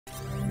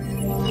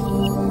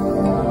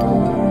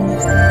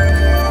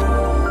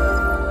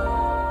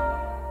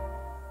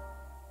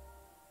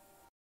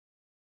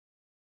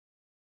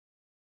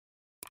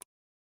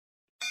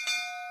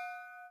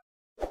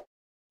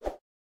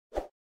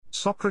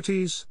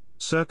Socrates,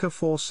 circa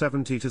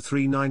 470 to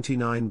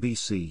 399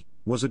 BC,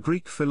 was a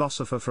Greek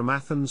philosopher from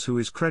Athens who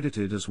is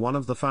credited as one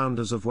of the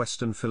founders of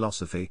Western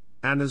philosophy,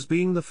 and as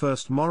being the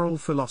first moral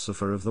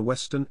philosopher of the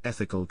Western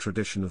ethical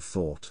tradition of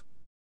thought.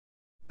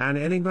 An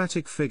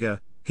enigmatic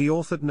figure, he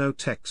authored no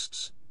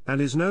texts,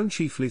 and is known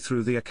chiefly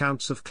through the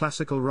accounts of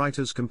classical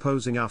writers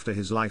composing after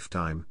his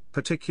lifetime,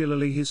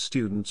 particularly his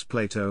students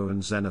Plato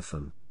and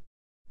Xenophon.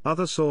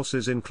 Other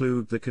sources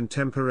include the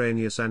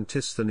contemporaneous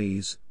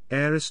Antisthenes,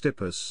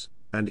 Aristippus,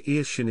 and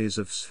Aeschines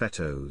of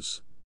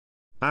Sphetos.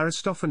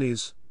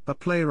 Aristophanes, a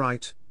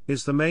playwright,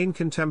 is the main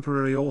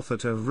contemporary author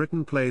to have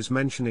written plays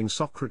mentioning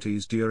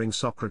Socrates during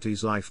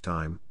Socrates'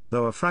 lifetime,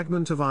 though a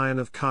fragment of Ion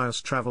of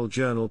Chios travel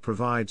journal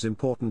provides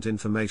important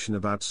information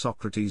about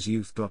Socrates'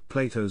 youth.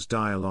 Plato's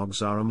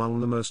dialogues are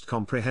among the most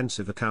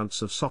comprehensive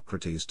accounts of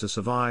Socrates to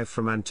survive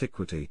from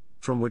antiquity,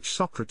 from which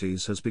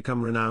Socrates has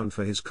become renowned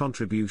for his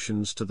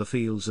contributions to the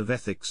fields of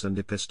ethics and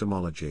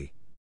epistemology.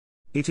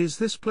 It is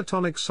this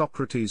Platonic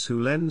Socrates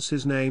who lends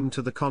his name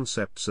to the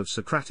concepts of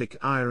Socratic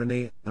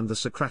irony and the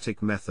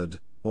Socratic method,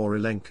 or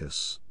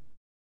elenchus.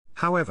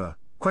 However,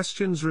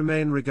 questions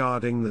remain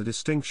regarding the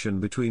distinction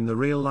between the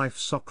real-life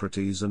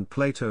Socrates and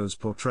Plato's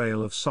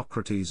portrayal of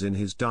Socrates in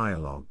his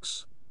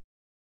dialogues.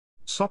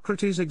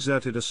 Socrates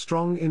exerted a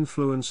strong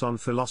influence on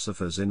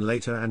philosophers in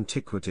later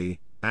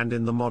antiquity, and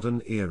in the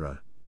modern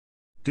era.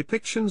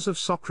 Depictions of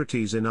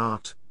Socrates in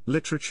art,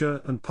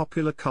 literature and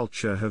popular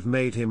culture have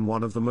made him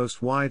one of the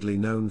most widely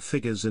known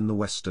figures in the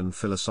Western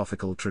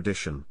philosophical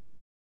tradition.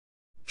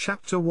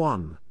 Chapter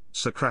 1,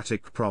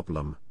 Socratic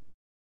Problem.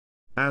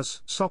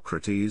 As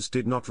Socrates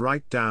did not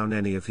write down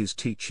any of his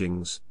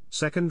teachings,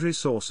 secondary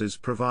sources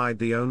provide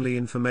the only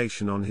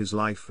information on his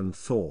life and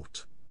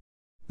thought.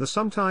 The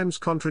sometimes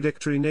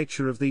contradictory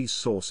nature of these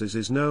sources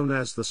is known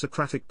as the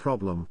Socratic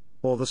problem,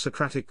 or the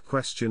Socratic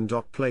question.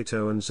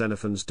 Plato and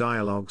Xenophon's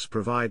dialogues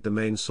provide the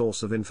main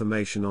source of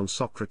information on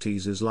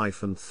Socrates'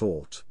 life and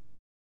thought.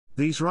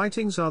 These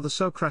writings are the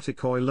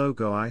Socratikoi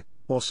logoi,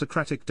 or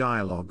Socratic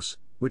dialogues,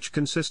 which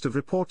consist of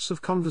reports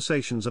of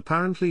conversations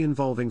apparently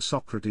involving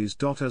Socrates.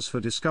 As for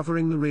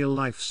discovering the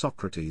real-life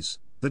Socrates,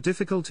 the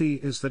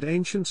difficulty is that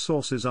ancient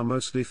sources are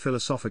mostly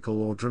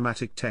philosophical or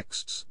dramatic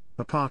texts,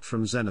 apart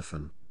from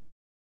Xenophon.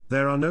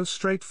 There are no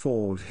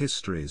straightforward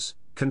histories,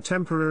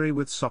 contemporary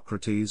with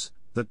Socrates,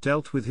 that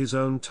dealt with his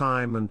own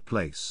time and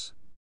place.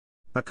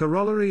 A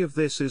corollary of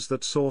this is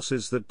that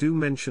sources that do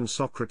mention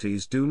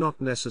Socrates do not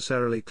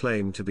necessarily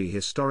claim to be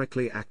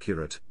historically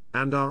accurate,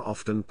 and are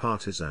often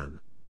partisan.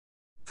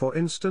 For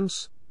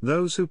instance,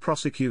 those who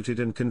prosecuted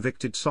and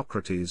convicted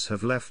Socrates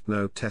have left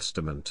no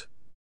testament.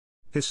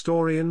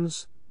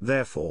 Historians,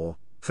 therefore,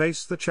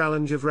 face the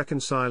challenge of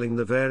reconciling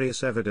the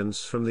various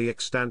evidence from the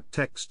extant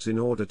texts in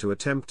order to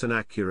attempt an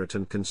accurate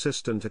and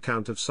consistent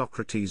account of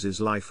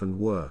Socrates' life and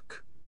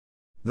work.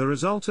 The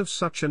result of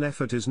such an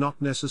effort is not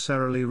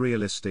necessarily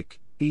realistic,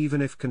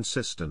 even if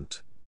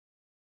consistent.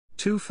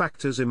 Two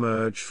factors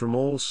emerge from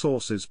all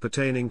sources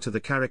pertaining to the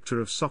character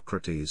of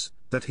Socrates: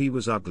 that he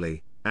was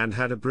ugly, and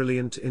had a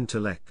brilliant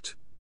intellect.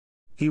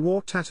 He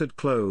wore tattered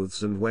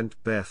clothes and went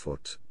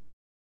barefoot.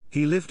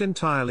 He lived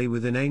entirely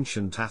within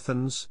ancient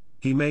Athens,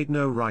 he made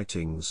no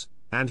writings,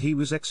 and he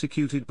was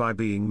executed by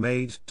being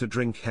made to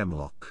drink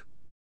hemlock.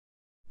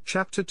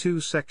 Chapter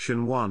 2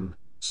 Section 1,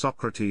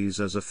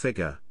 Socrates as a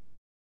Figure.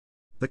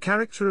 The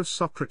character of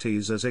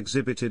Socrates as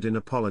exhibited in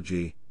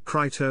Apology,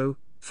 Crito,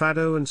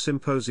 Phaedo and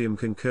Symposium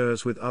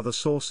concurs with other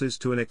sources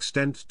to an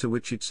extent to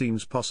which it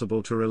seems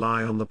possible to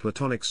rely on the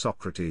Platonic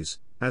Socrates,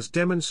 as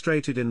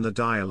demonstrated in the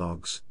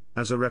dialogues,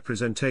 as a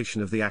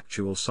representation of the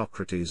actual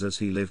Socrates as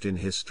he lived in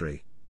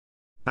history.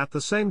 At the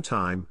same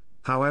time,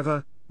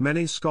 however,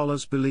 many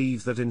scholars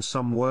believe that in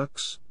some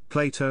works,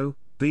 Plato,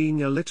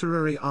 being a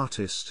literary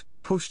artist,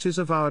 pushed his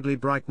avowedly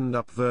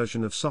brightened-up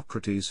version of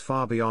Socrates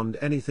far beyond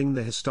anything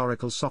the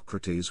historical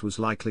Socrates was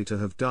likely to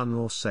have done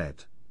or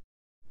said.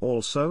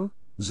 Also,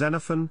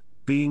 Xenophon,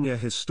 being a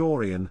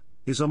historian,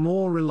 is a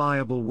more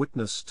reliable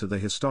witness to the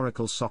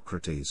historical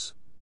Socrates.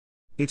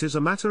 It is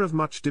a matter of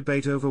much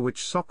debate over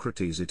which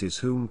Socrates it is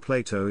whom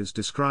Plato is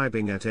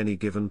describing at any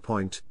given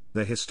point,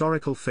 the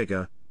historical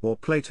figure, or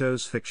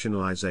Plato's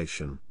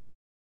fictionalization.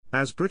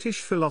 As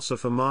British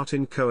philosopher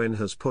Martin Cohen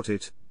has put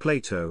it,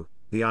 Plato,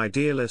 the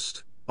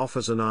idealist,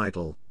 offers an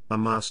idol, a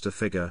master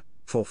figure,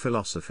 for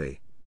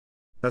philosophy.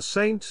 A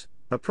saint,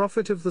 a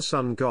prophet of the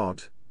sun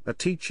god, a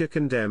teacher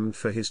condemned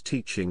for his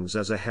teachings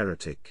as a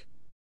heretic.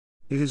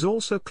 It is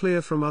also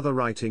clear from other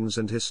writings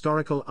and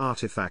historical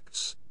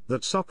artifacts,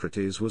 that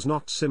Socrates was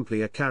not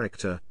simply a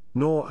character,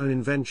 nor an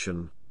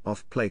invention,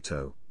 of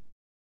Plato.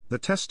 The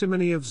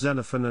testimony of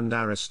Xenophon and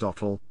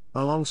Aristotle,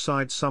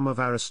 alongside some of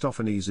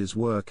Aristophanes'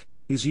 work,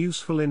 is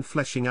useful in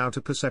fleshing out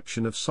a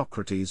perception of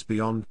Socrates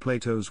beyond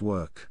Plato's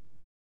work.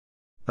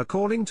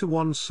 According to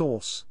one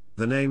source,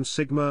 the name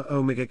sigma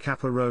omega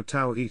kappa rho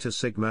tau eta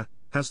sigma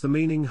has the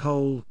meaning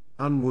whole,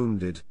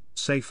 unwounded,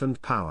 safe and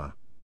power.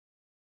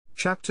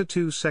 Chapter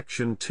 2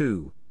 Section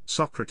 2,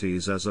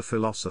 Socrates as a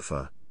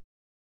Philosopher.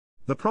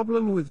 The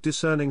problem with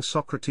discerning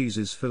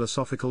Socrates'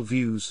 philosophical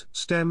views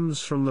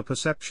stems from the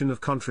perception of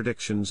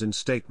contradictions in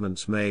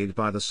statements made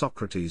by the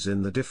Socrates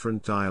in the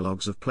different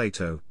dialogues of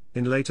Plato.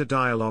 In later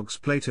dialogues,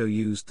 Plato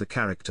used the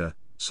character,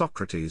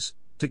 Socrates,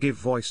 to give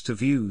voice to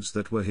views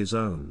that were his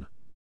own.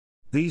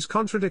 These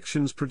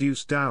contradictions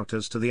produce doubt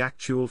as to the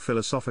actual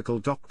philosophical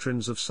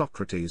doctrines of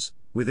Socrates,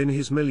 within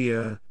his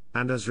milieu,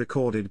 and as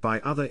recorded by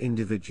other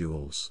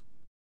individuals.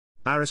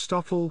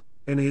 Aristotle,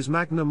 in his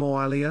Magna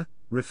Moralia,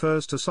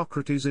 refers to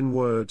Socrates in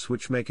words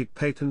which make it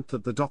patent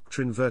that the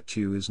doctrine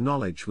virtue is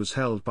knowledge was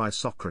held by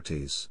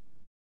Socrates.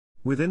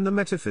 Within the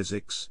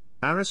Metaphysics,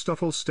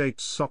 Aristotle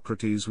states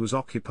Socrates was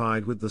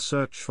occupied with the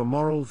search for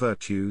moral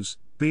virtues,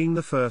 being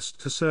the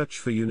first to search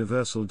for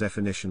universal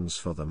definitions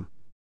for them.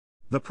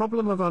 The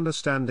problem of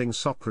understanding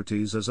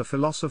Socrates as a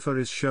philosopher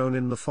is shown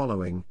in the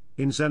following.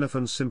 In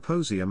Xenophon's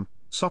Symposium,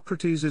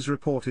 Socrates is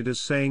reported as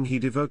saying he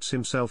devotes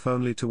himself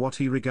only to what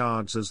he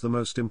regards as the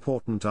most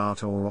important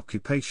art or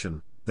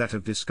occupation, that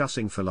of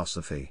discussing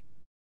philosophy.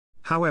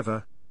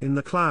 However, in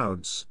the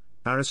Clouds,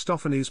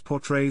 Aristophanes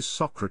portrays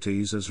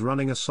Socrates as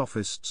running a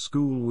sophist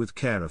school with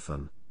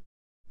Chaerephon.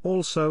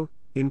 Also,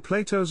 in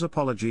Plato's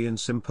Apology and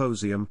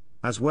Symposium,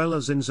 as well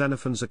as in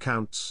Xenophon's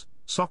accounts,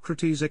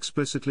 Socrates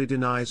explicitly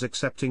denies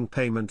accepting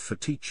payment for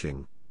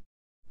teaching.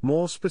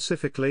 More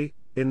specifically,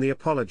 in the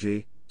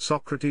Apology,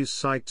 Socrates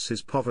cites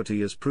his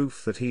poverty as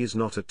proof that he is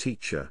not a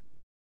teacher.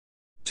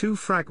 Two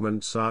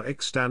fragments are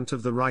extant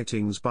of the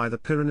writings by the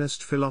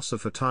Pyrrhonist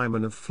philosopher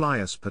Timon of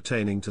Phlius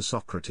pertaining to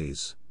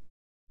Socrates.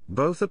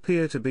 Both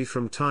appear to be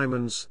from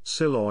Timon's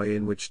Siloi,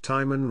 in which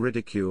Timon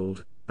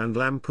ridiculed and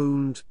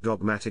lampooned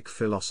dogmatic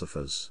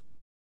philosophers.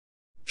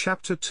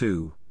 Chapter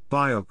 2,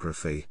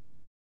 Biography.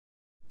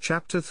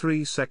 Chapter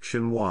 3,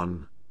 Section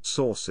 1,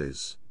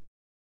 Sources.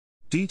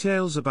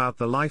 Details about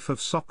the life of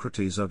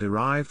Socrates are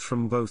derived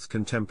from both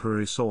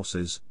contemporary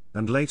sources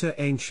and later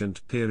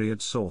ancient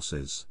period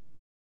sources.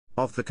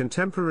 Of the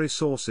contemporary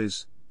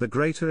sources, the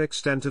greater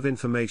extent of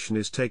information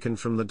is taken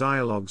from the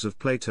dialogues of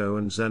Plato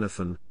and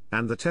Xenophon,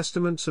 and the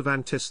testaments of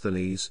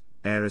Antisthenes,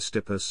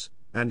 Aristippus,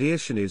 and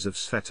Aeschines of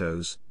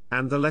Sphetos,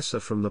 and the lesser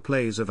from the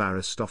plays of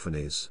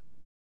Aristophanes.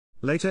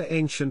 Later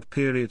ancient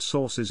period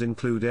sources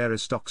include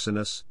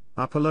Aristoxenus,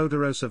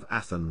 Apollodorus of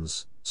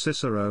Athens,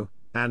 Cicero,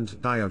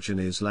 and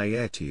Diogenes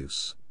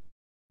Laertius.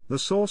 The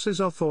sources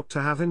are thought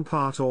to have in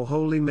part or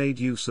wholly made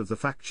use of the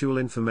factual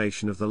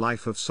information of the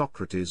life of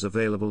Socrates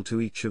available to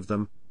each of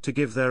them, to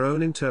give their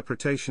own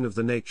interpretation of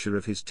the nature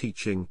of his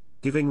teaching,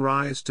 giving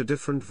rise to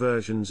different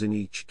versions in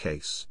each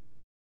case.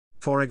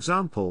 For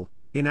example,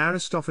 in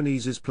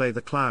Aristophanes' play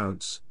The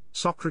Clouds,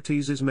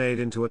 Socrates is made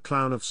into a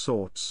clown of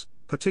sorts,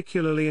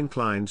 particularly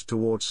inclined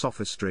towards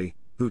sophistry,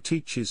 who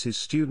teaches his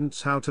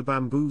students how to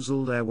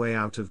bamboozle their way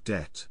out of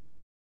debt.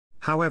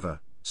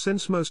 However,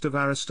 since most of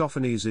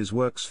Aristophanes'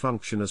 works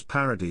function as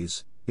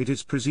parodies, it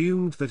is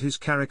presumed that his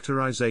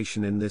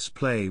characterization in this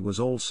play was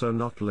also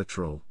not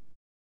literal.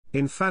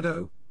 In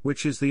Phaedo,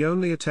 which is the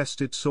only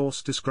attested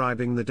source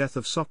describing the death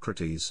of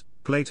Socrates,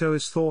 Plato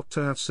is thought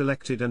to have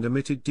selected and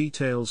omitted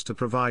details to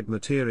provide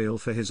material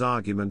for his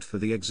argument for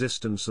the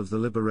existence of the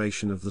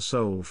liberation of the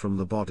soul from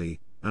the body,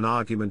 an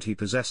argument he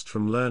possessed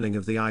from learning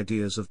of the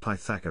ideas of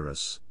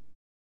Pythagoras.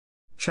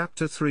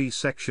 Chapter 3,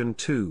 Section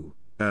 2,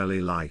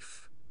 Early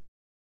Life.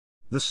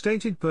 The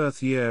stated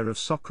birth year of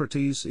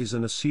Socrates is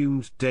an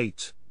assumed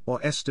date,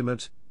 or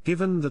estimate,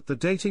 given that the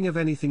dating of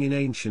anything in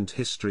ancient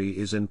history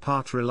is in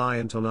part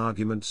reliant on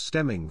arguments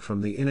stemming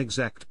from the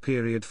inexact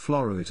period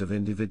floruit of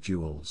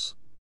individuals.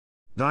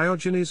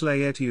 Diogenes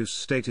Laertius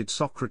stated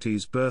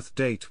Socrates' birth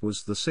date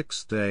was the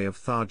 6th day of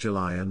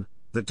Thargelion,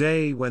 the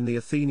day when the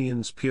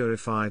Athenians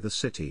purify the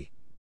city.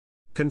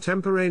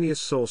 Contemporaneous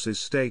sources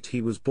state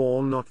he was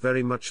born not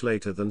very much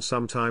later than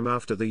sometime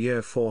after the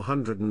year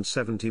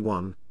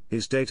 471,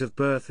 his date of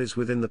birth is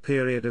within the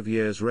period of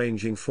years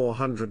ranging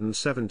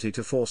 470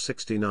 to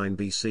 469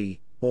 BC,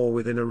 or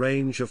within a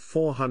range of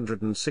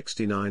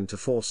 469 to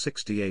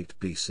 468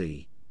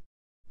 BC.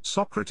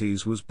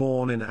 Socrates was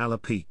born in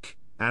Alapeke,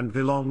 and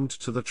belonged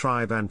to the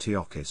tribe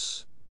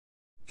Antiochus.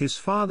 His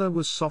father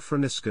was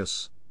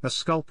Sophroniscus, a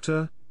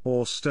sculptor,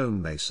 or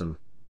stonemason.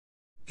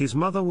 His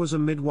mother was a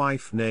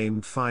midwife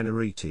named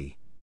Phainarete.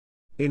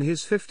 In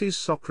his 50s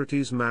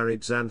Socrates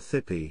married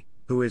Xanthippe,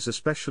 who is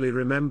especially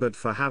remembered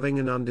for having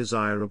an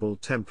undesirable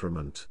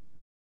temperament.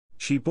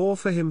 She bore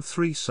for him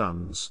 3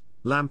 sons,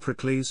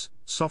 Lamprocles,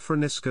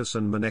 Sophroniscus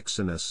and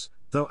Menexenus,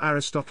 though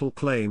Aristotle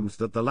claimed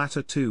that the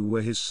latter 2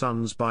 were his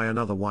sons by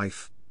another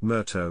wife,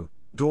 Myrto,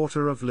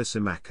 daughter of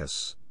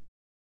Lysimachus.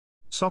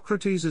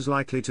 Socrates is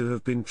likely to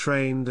have been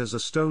trained as a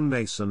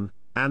stonemason,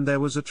 and there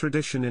was a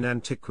tradition in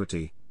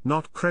antiquity,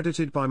 not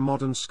credited by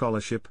modern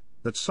scholarship,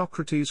 that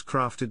Socrates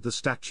crafted the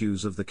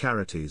statues of the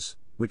Charites,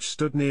 which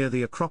stood near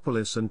the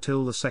Acropolis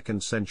until the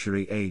 2nd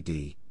century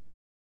AD.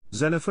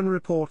 Xenophon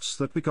reports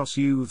that because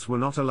youths were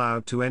not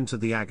allowed to enter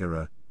the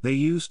agora, they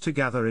used to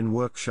gather in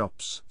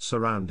workshops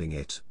surrounding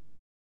it.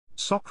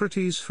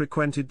 Socrates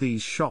frequented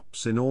these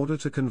shops in order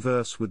to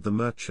converse with the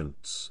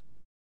merchants.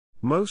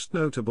 Most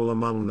notable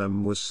among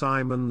them was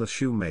Simon the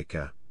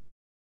shoemaker.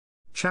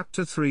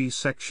 Chapter 3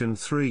 Section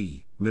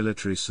 3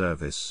 Military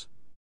Service.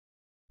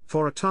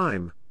 For a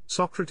time,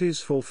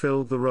 Socrates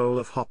fulfilled the role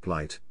of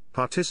hoplite,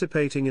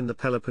 participating in the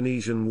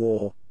Peloponnesian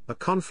War, a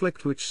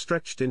conflict which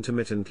stretched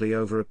intermittently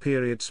over a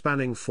period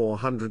spanning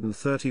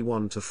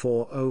 431 to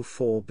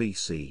 404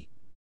 BC.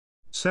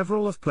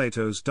 Several of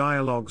Plato's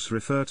dialogues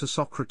refer to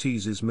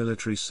Socrates'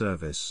 military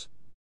service.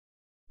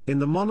 In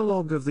the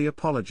monologue of the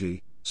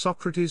Apology,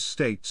 Socrates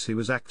states he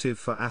was active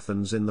for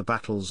Athens in the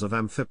battles of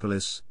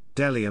Amphipolis,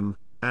 Delium,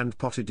 and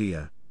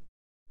Potidaea.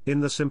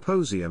 In the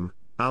Symposium,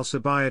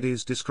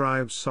 Alcibiades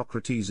describes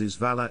Socrates'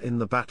 valor in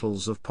the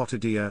battles of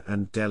Potidaea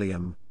and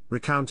Delium,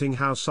 recounting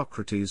how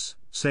Socrates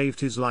saved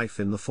his life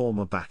in the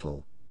former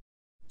battle.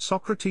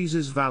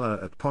 Socrates' valor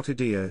at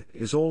Potidaea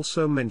is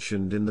also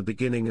mentioned in the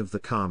beginning of the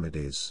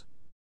Charmides.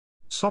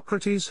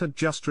 Socrates had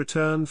just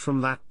returned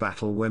from that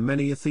battle where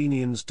many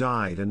Athenians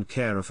died, and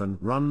Chaerephon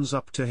runs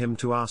up to him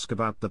to ask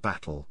about the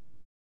battle.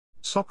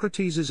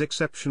 Socrates'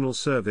 exceptional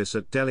service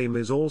at Delium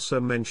is also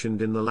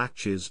mentioned in the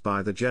Laches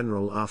by the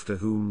general after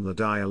whom the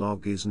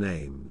dialogue is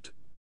named.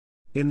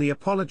 In the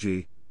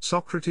Apology,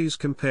 Socrates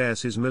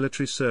compares his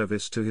military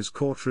service to his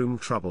courtroom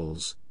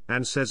troubles,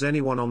 and says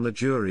anyone on the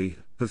jury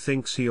who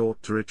thinks he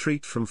ought to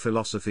retreat from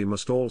philosophy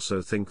must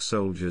also think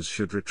soldiers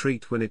should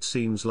retreat when it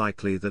seems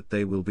likely that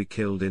they will be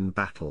killed in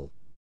battle.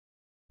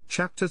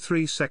 Chapter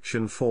 3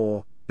 Section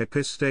 4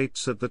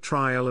 Epistates at the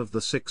Trial of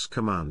the Six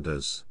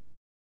Commanders.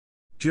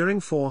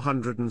 During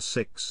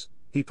 406,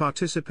 he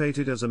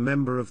participated as a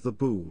member of the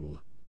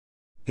Boule.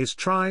 His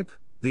tribe,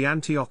 the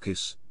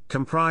Antiochis,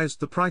 comprised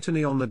the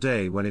Prytany on the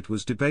day when it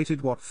was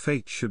debated what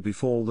fate should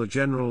befall the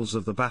generals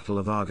of the Battle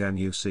of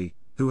Arginusi,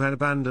 who had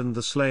abandoned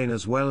the slain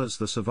as well as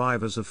the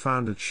survivors of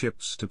foundered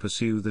ships to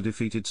pursue the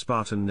defeated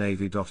Spartan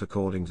navy.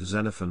 According to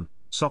Xenophon,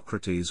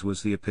 Socrates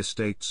was the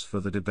epistates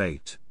for the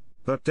debate.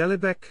 But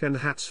Delibec and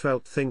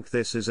Hatzfeldt think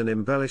this is an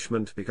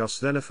embellishment because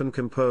Xenophon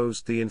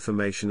composed the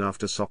information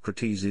after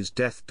Socrates'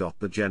 death.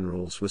 The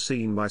generals were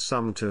seen by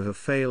some to have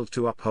failed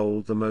to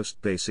uphold the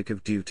most basic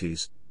of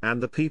duties,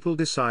 and the people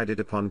decided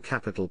upon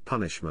capital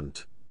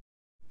punishment.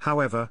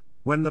 However,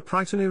 when the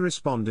Prytany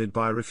responded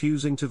by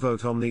refusing to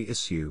vote on the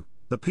issue,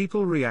 the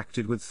people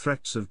reacted with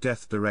threats of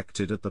death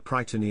directed at the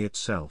Prytany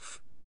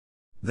itself.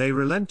 They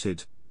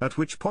relented, at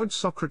which point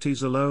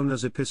Socrates alone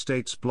as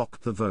epistates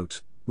blocked the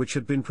vote, which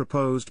had been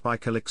proposed by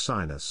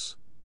Calixenus.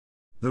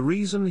 The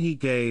reason he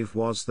gave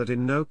was that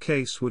in no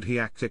case would he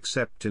act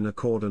except in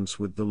accordance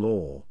with the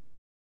law.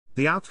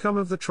 The outcome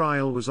of the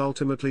trial was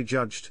ultimately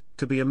judged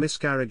to be a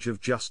miscarriage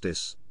of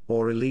justice,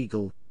 or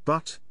illegal,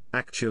 but,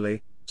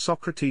 actually,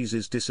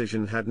 Socrates'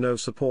 decision had no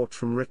support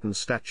from written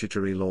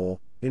statutory law,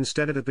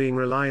 instead of being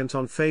reliant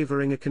on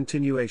favoring a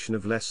continuation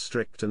of less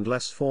strict and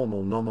less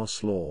formal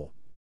nomos law.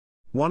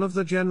 One of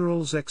the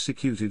generals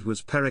executed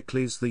was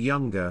Pericles the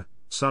Younger,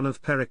 son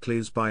of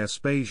Pericles by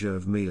Aspasia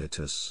of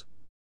Miletus.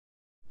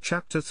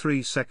 Chapter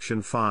 3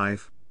 Section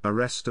 5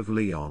 Arrest of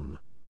Leon.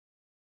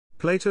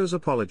 Plato's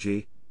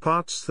Apology,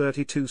 parts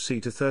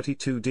 32c to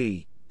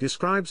 32d,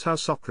 describes how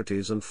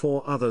Socrates and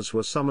 4 others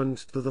were summoned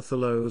to the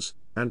Thalos,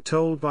 and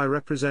told by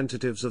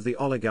representatives of the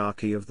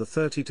oligarchy of the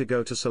 30 to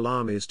go to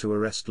Salamis to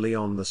arrest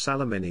Leon the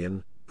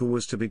Salaminian, who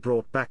was to be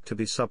brought back to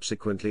be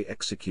subsequently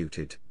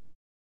executed.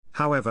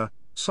 However,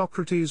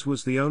 Socrates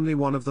was the only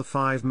one of the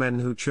 5 men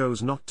who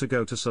chose not to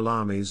go to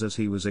Salamis as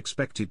he was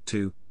expected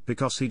to,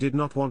 because he did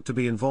not want to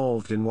be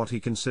involved in what he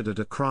considered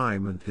a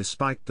crime and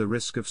despite the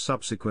risk of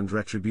subsequent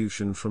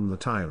retribution from the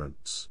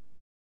tyrants.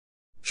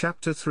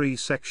 Chapter 3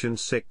 Section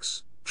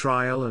 6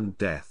 Trial and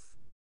Death.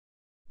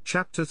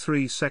 Chapter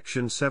 3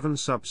 Section 7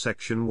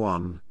 Subsection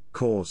 1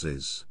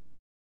 Causes.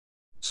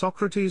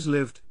 Socrates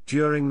lived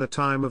during the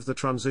time of the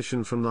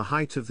transition from the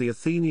height of the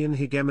Athenian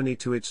hegemony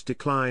to its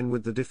decline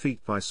with the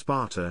defeat by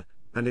Sparta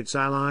and its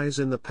allies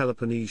in the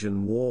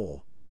Peloponnesian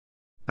War.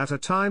 At a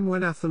time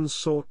when Athens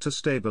sought to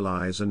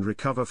stabilize and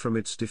recover from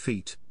its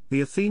defeat,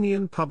 the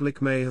Athenian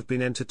public may have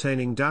been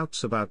entertaining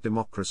doubts about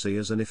democracy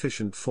as an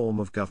efficient form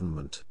of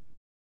government.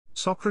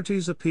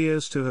 Socrates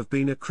appears to have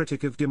been a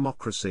critic of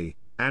democracy,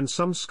 and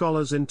some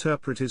scholars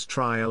interpret his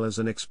trial as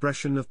an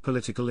expression of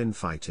political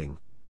infighting.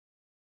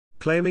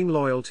 Claiming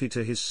loyalty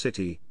to his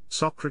city,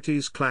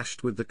 Socrates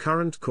clashed with the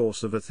current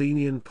course of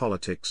Athenian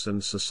politics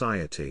and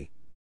society.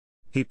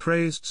 He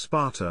praised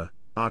Sparta,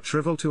 arch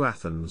rival to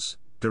Athens,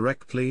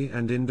 directly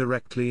and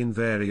indirectly in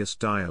various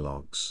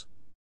dialogues.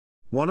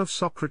 One of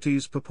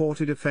Socrates'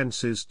 purported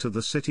offenses to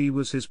the city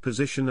was his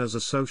position as a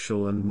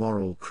social and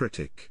moral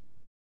critic.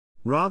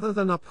 Rather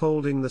than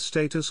upholding the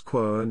status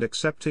quo and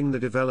accepting the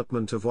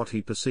development of what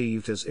he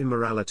perceived as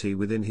immorality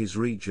within his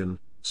region,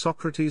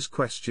 Socrates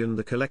questioned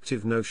the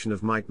collective notion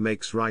of might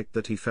makes right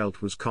that he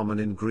felt was common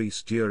in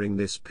Greece during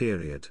this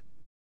period.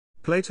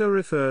 Plato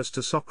refers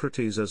to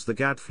Socrates as the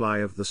gadfly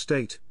of the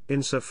state,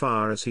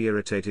 insofar as he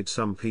irritated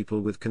some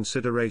people with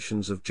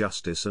considerations of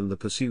justice and the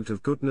pursuit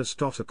of goodness.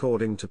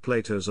 According to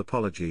Plato's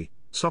Apology,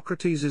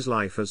 Socrates'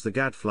 life as the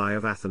gadfly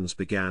of Athens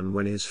began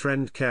when his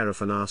friend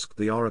Chaerephon asked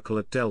the oracle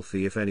at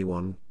Delphi if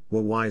anyone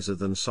were wiser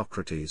than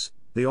Socrates.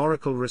 The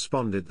oracle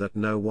responded that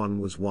no one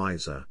was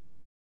wiser.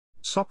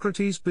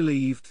 Socrates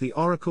believed the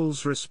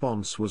oracle's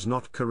response was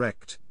not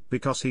correct,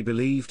 because he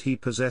believed he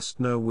possessed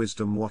no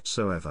wisdom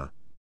whatsoever.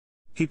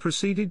 He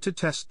proceeded to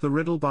test the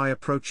riddle by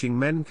approaching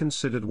men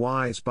considered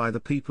wise by the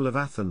people of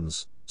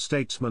Athens,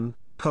 statesmen,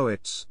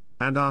 poets,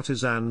 and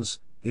artisans,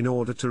 in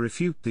order to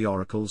refute the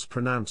oracle's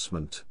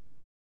pronouncement.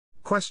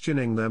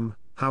 Questioning them,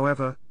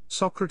 however,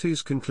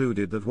 Socrates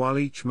concluded that while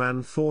each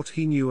man thought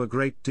he knew a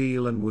great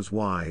deal and was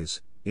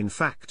wise, in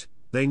fact,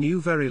 they knew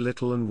very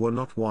little and were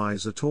not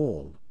wise at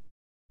all.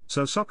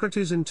 So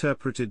Socrates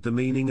interpreted the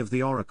meaning of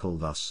the oracle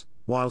thus: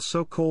 while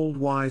so-called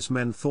wise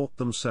men thought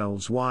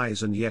themselves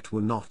wise and yet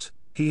were not,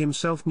 he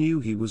himself knew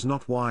he was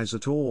not wise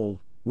at all,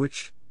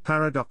 which,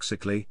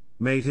 paradoxically,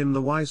 made him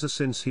the wiser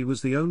since he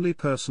was the only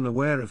person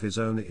aware of his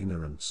own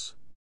ignorance.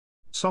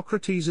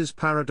 Socrates'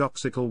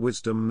 paradoxical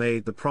wisdom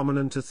made the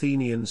prominent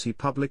Athenians he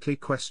publicly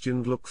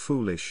questioned look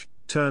foolish,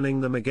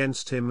 turning them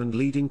against him and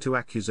leading to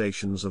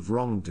accusations of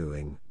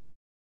wrongdoing.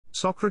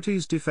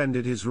 Socrates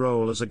defended his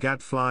role as a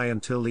gadfly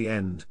until the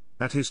end.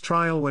 At his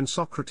trial, when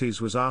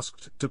Socrates was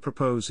asked to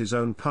propose his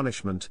own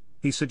punishment,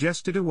 he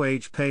suggested a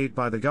wage paid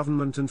by the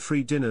government and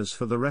free dinners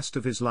for the rest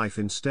of his life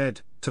instead,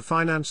 to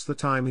finance the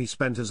time he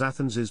spent as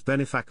Athens'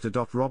 benefactor.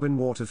 Robin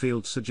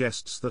Waterfield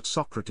suggests that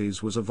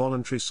Socrates was a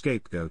voluntary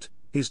scapegoat.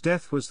 His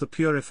death was the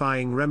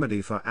purifying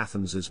remedy for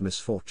Athens'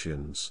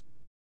 misfortunes.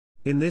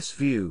 In this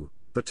view,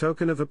 the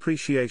token of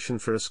appreciation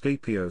for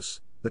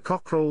Asclepios, the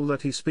cockerel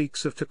that he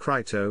speaks of to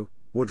Crito,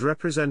 would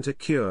represent a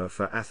cure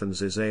for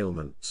Athens'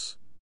 ailments.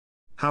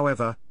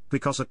 However,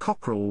 because a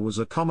cockerel was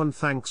a common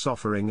thanks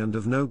offering and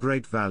of no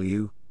great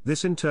value,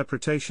 this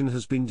interpretation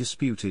has been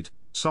disputed.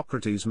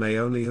 Socrates may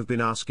only have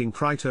been asking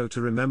Crito to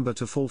remember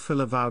to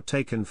fulfill a vow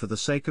taken for the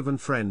sake of a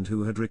friend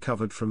who had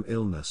recovered from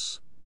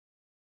illness.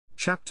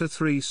 Chapter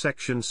 3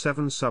 Section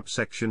 7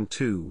 Subsection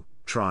 2,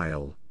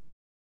 Trial.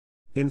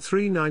 In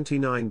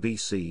 399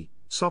 BC,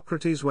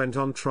 Socrates went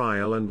on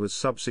trial and was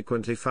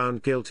subsequently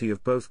found guilty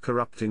of both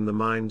corrupting the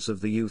minds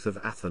of the youth of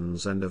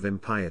Athens and of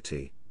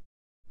impiety.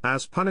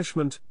 As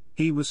punishment,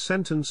 he was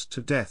sentenced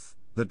to death,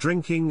 the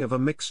drinking of a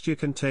mixture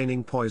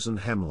containing poison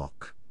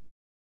hemlock.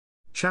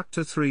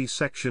 Chapter 3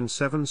 Section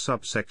 7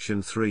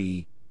 Subsection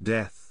 3,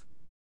 Death.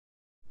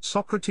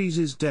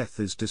 Socrates' death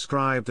is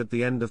described at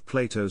the end of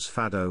Plato's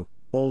Phaedo,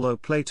 although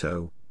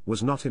Plato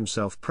was not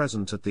himself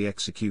present at the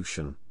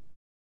execution.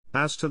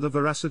 As to the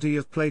veracity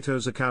of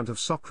Plato's account of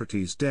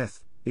Socrates'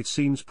 death, it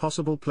seems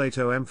possible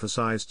Plato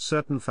emphasized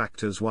certain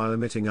factors while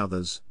omitting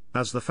others,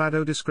 as the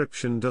Phaedo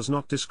description does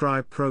not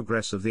describe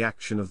progress of the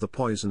action of the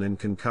poison in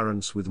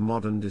concurrence with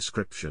modern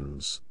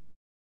descriptions.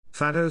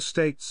 Phaedo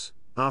states,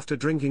 after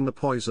drinking the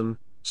poison,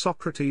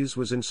 Socrates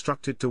was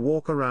instructed to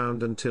walk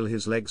around until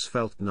his legs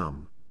felt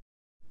numb.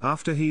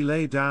 After he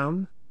lay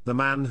down, the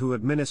man who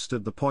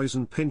administered the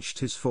poison pinched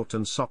his foot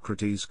and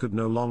Socrates could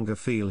no longer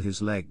feel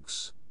his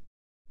legs.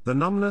 The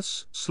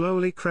numbness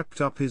slowly crept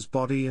up his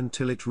body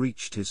until it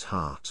reached his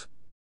heart.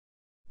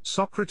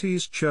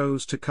 Socrates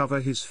chose to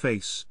cover his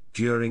face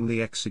during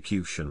the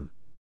execution.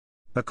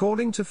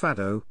 According to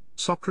Phaedo,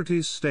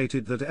 Socrates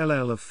stated that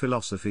LL of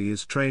philosophy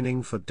is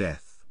training for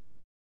death.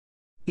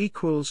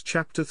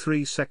 Chapter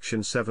 3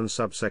 Section 7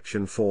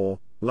 Subsection 4,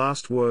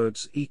 Last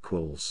Words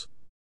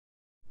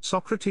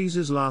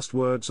Socrates' last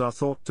words are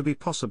thought to be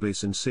possibly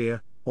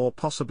sincere, or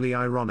possibly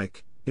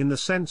ironic, in the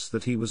sense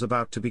that he was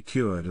about to be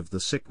cured of the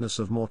sickness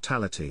of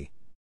mortality.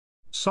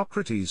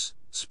 Socrates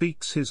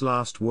speaks his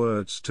last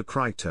words to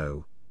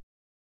Crito.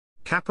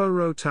 Kappa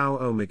rho tau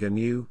omega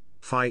nu,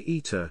 phi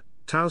eta,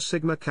 tau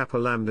sigma kappa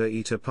lambda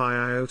eta pi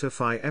iota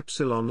phi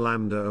epsilon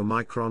lambda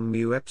omicron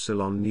mu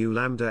epsilon nu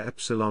lambda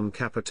epsilon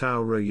kappa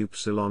tau rho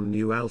upsilon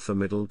nu alpha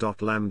middle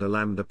dot lambda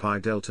lambda pi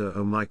delta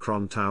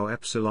omicron tau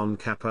epsilon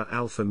kappa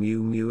alpha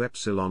mu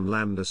epsilon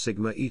lambda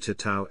sigma eta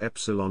tau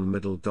epsilon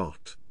middle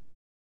dot.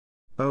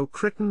 O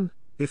Criton,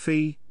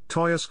 Iphi,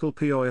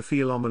 toiosculpioi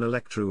philomena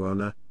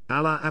electruona,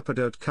 alla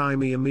apodot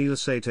chaimi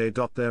amilasate.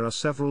 There are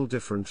several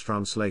different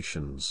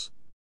translations.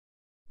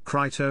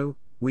 Crito,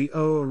 we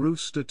owe a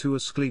rooster to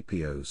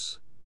Asclepios.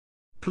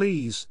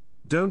 Please,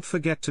 don't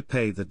forget to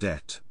pay the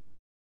debt.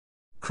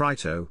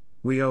 Crito,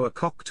 we owe a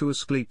cock to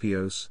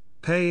Asclepios,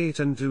 pay it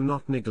and do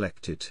not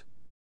neglect it.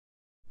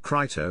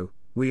 Crito,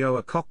 we owe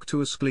a cock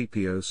to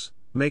Asclepios,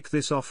 make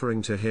this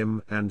offering to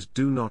him and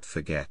do not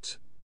forget.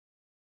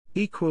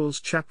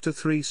 Chapter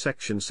 3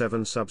 Section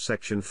 7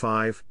 Subsection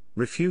 5,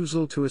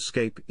 Refusal to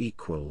Escape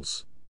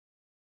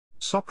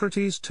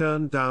Socrates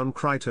turned down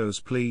Crito's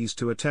pleas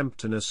to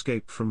attempt an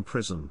escape from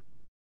prison.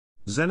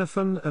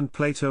 Xenophon and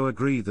Plato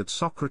agree that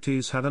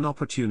Socrates had an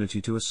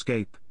opportunity to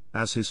escape,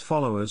 as his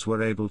followers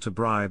were able to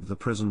bribe the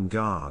prison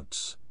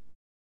guards.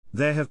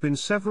 There have been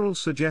several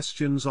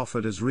suggestions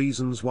offered as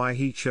reasons why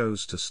he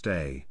chose to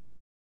stay.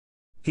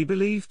 He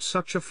believed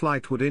such a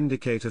flight would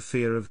indicate a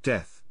fear of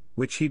death,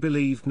 which he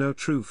believed no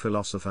true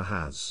philosopher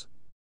has.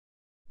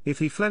 If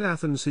he fled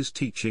Athens, his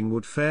teaching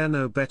would fare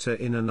no better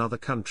in another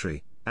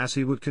country, as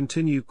he would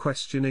continue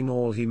questioning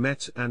all he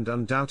met and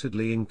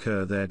undoubtedly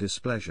incur their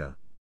displeasure.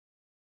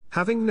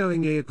 Having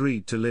knowingly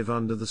agreed to live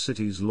under the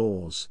city's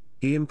laws,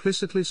 he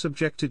implicitly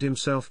subjected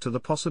himself to the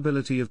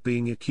possibility of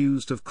being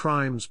accused of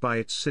crimes by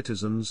its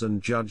citizens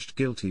and judged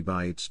guilty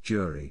by its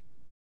jury.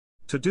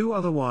 To do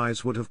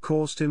otherwise would have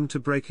caused him to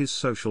break his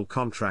social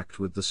contract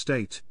with the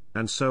state,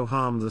 and so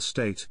harm the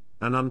state,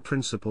 an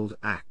unprincipled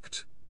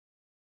act.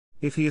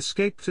 If he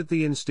escaped at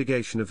the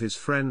instigation of his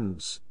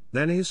friends,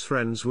 then his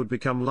friends would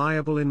become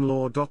liable in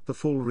law. The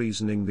full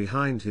reasoning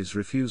behind his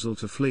refusal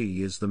to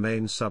flee is the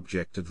main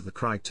subject of the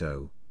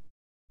Sōkrátēs.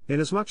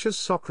 Inasmuch as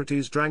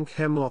Socrates drank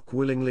hemlock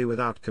willingly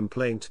without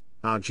complaint,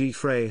 our G.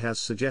 has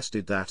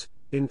suggested that,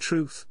 in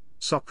truth,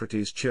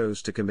 Socrates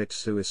chose to commit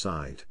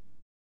suicide.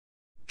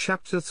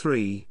 Chapter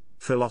 3,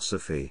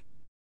 Philosophy.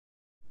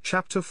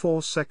 Chapter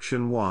 4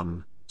 Section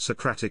 1,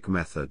 Socratic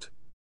Method.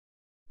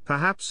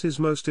 Perhaps his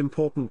most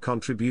important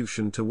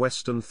contribution to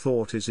Western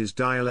thought is his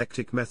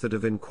dialectic method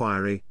of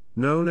inquiry,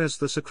 known as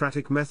the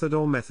Socratic method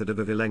or method of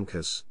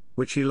Elenchus,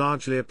 which he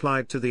largely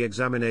applied to the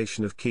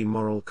examination of key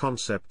moral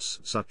concepts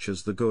such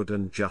as the good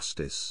and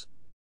justice.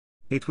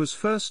 It was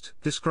first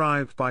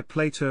described by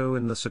Plato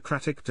in the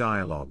Socratic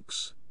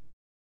dialogues.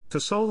 To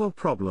solve a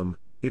problem,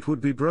 it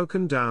would be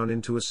broken down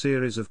into a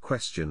series of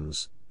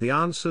questions, the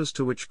answers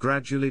to which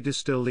gradually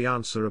distill the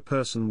answer a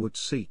person would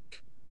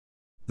seek.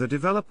 The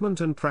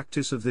development and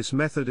practice of this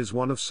method is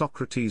one of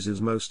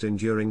Socrates' most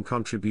enduring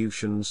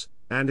contributions,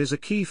 and is a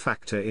key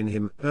factor in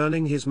him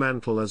earning his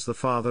mantle as the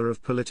father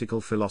of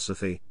political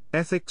philosophy,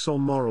 ethics or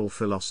moral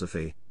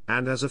philosophy,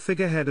 and as a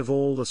figurehead of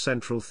all the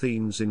central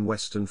themes in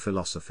Western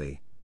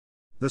philosophy.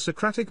 The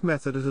Socratic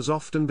method has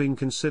often been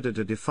considered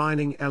a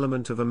defining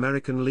element of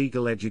American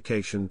legal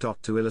education.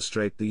 To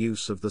illustrate the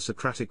use of the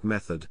Socratic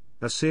method,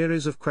 a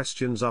series of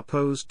questions are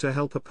posed to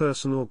help a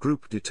person or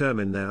group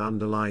determine their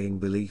underlying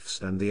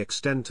beliefs and the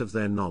extent of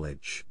their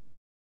knowledge.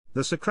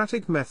 The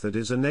Socratic method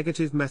is a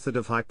negative method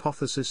of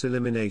hypothesis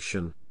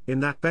elimination, in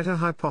that better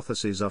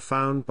hypotheses are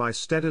found by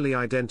steadily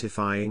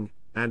identifying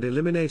and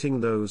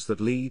eliminating those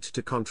that lead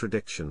to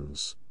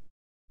contradictions.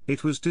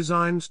 It was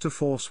designed to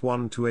force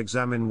one to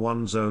examine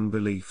one's own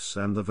beliefs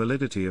and the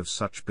validity of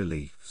such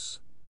beliefs.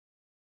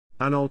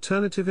 An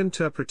alternative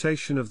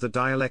interpretation of the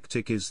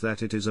dialectic is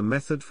that it is a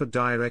method for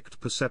direct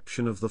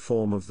perception of the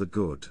form of the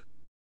good.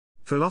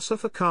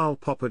 Philosopher Karl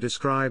Popper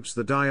describes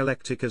the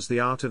dialectic as the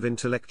art of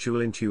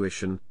intellectual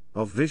intuition,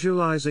 of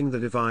visualizing the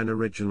divine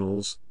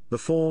originals, the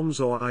forms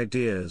or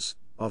ideas,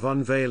 of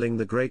unveiling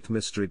the great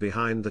mystery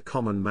behind the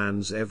common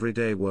man's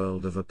everyday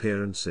world of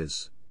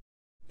appearances.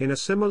 In a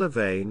similar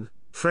vein,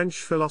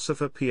 French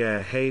philosopher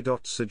Pierre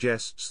Hadot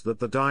suggests that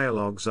the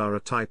dialogues are a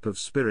type of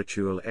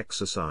spiritual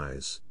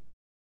exercise.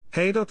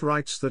 Hadot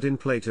writes that in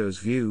Plato's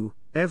view,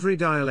 every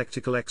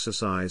dialectical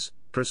exercise,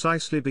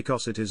 precisely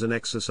because it is an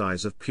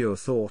exercise of pure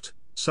thought,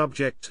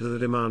 subject to the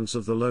demands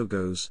of the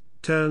logos,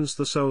 turns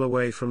the soul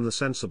away from the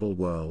sensible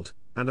world,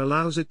 and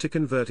allows it to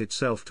convert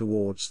itself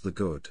towards the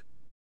good.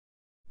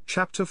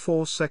 Chapter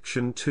 4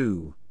 Section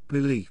 2,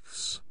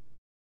 Beliefs.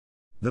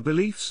 The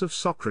beliefs of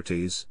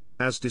Socrates,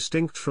 as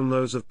distinct from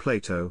those of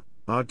Plato,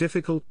 are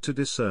difficult to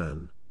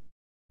discern.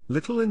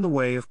 Little in the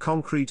way of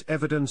concrete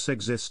evidence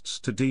exists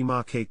to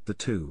demarcate the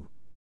two.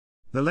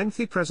 The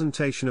lengthy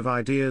presentation of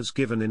ideas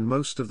given in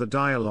most of the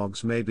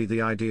dialogues may be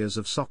the ideas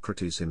of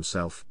Socrates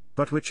himself,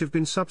 but which have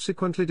been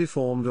subsequently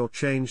deformed or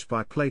changed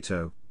by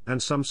Plato,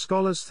 and some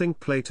scholars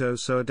think Plato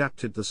so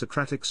adapted the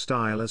Socratic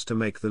style as to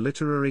make the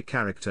literary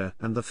character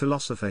and the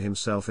philosopher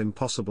himself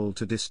impossible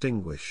to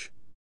distinguish.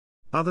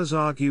 Others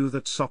argue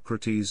that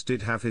Socrates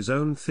did have his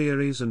own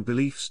theories and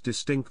beliefs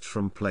distinct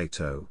from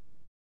Plato.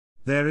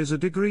 There is a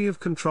degree of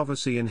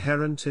controversy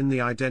inherent in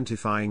the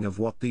identifying of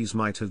what these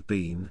might have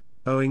been,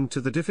 owing to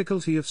the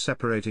difficulty of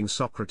separating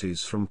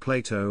Socrates from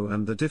Plato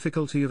and the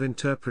difficulty of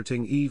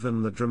interpreting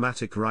even the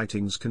dramatic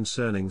writings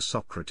concerning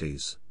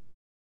Socrates.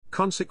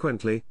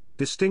 Consequently,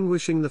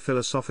 distinguishing the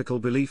philosophical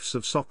beliefs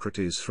of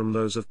Socrates from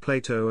those of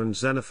Plato and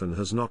Xenophon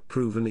has not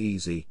proven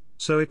easy,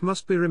 so it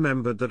must be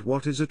remembered that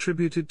what is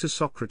attributed to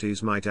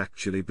Socrates might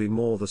actually be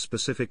more the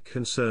specific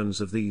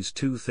concerns of these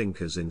two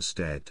thinkers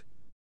instead.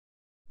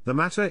 The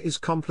matter is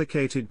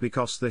complicated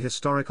because the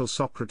historical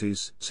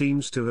Socrates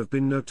seems to have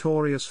been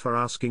notorious for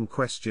asking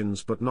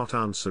questions but not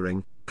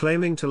answering,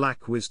 claiming to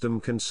lack wisdom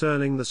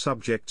concerning the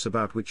subjects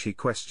about which he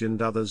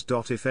questioned others.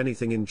 If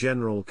anything in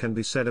general can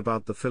be said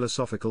about the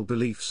philosophical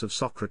beliefs of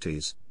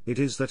Socrates, it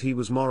is that he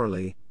was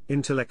morally,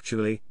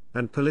 intellectually,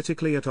 and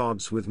politically at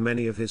odds with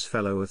many of his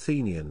fellow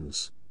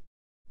Athenians.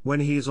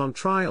 When he is on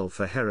trial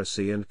for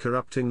heresy and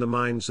corrupting the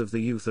minds of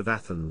the youth of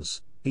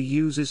Athens, he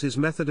uses his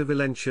method of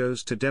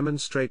Elenchos to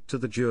demonstrate to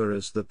the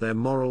jurors that their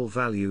moral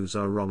values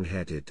are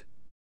wrong-headed.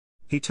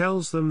 He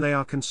tells them they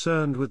are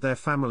concerned with their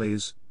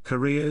families,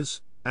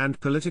 careers, and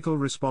political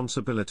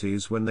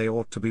responsibilities when they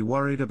ought to be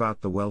worried about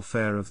the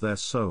welfare of their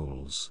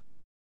souls.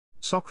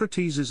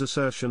 Socrates'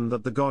 assertion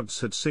that the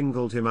gods had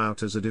singled him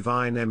out as a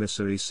divine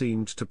emissary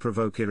seemed to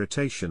provoke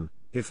irritation,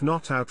 if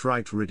not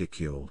outright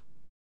ridicule.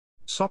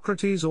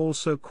 Socrates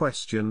also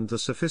questioned the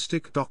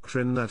sophistic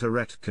doctrine that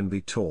arete can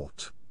be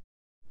taught.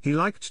 He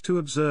liked to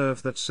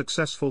observe that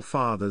successful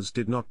fathers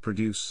did not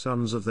produce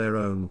sons of their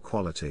own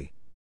quality.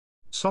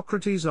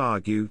 Socrates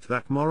argued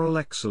that moral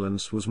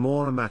excellence was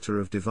more a matter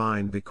of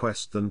divine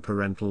bequest than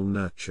parental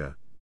nurture.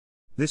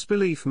 This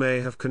belief may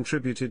have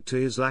contributed to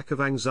his lack of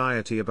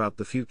anxiety about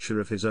the future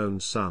of his own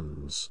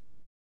sons.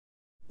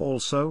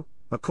 Also,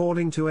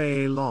 according to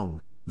A.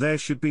 Long, there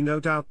should be no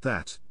doubt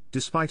that,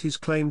 despite his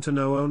claim to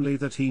know only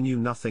that he knew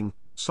nothing,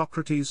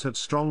 Socrates had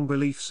strong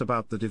beliefs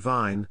about the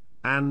divine,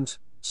 and,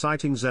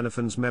 citing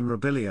Xenophon's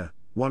Memorabilia,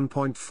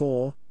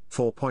 1.4,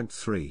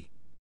 4.3.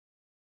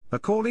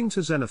 According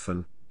to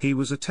Xenophon, he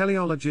was a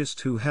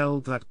teleologist who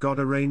held that God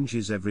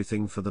arranges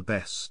everything for the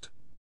best.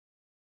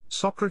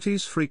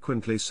 Socrates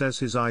frequently says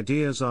his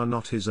ideas are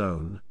not his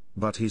own,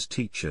 but his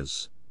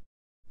teachers'.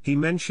 He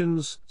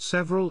mentions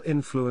several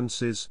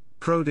influences,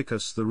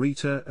 Prodicus the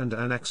rhetor and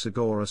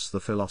Anaxagoras the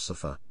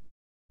philosopher.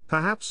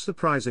 Perhaps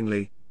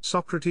surprisingly,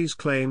 Socrates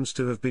claims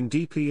to have been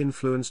deeply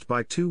influenced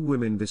by two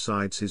women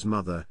besides his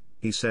mother.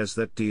 He says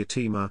that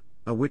Diotima,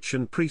 a witch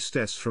and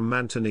priestess from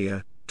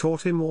Mantinea,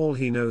 taught him all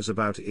he knows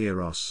about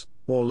Eros,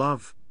 or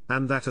love,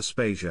 and that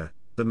Aspasia,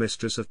 the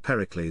mistress of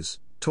Pericles,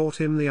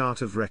 taught him the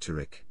art of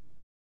rhetoric.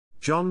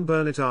 John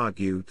Burnet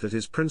argued that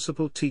his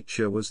principal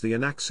teacher was the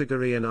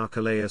Anaxagorean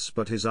Archelaus,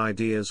 but his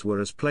ideas were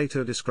as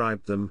Plato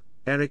described them.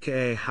 Eric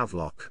A.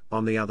 Havelock,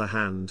 on the other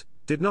hand,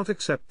 did not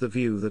accept the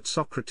view that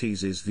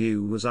Socrates'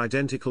 view was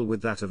identical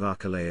with that of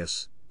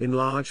Archelaus, in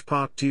large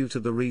part due to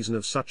the reason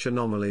of such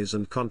anomalies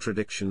and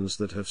contradictions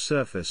that have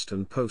surfaced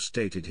and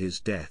postdated his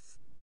death.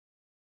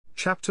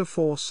 Chapter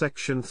 4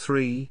 Section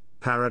 3,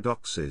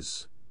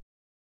 Paradoxes.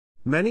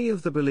 Many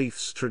of the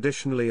beliefs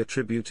traditionally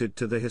attributed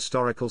to the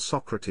historical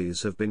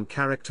Socrates have been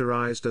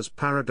characterized as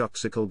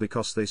paradoxical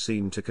because they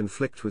seem to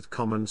conflict with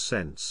common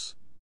sense.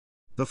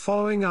 The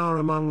following are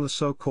among the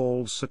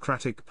so-called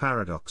Socratic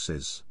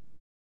paradoxes.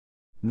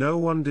 No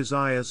one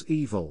desires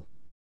evil.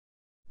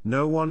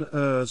 No one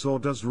errs or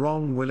does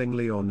wrong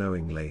willingly or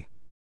knowingly.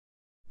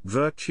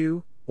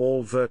 Virtue,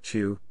 all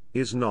virtue,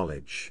 is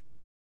knowledge.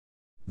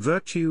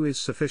 Virtue is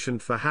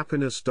sufficient for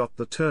happiness.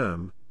 The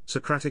term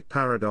Socratic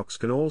paradox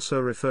can also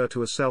refer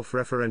to a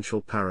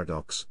self-referential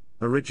paradox,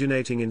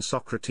 originating in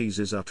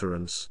Socrates'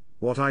 utterance,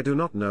 "What I do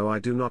not know I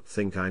do not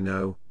think I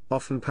know,"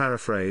 often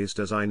paraphrased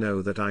as "I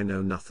know that I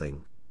know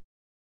nothing."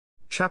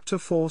 Chapter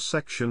 4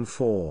 Section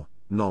 4,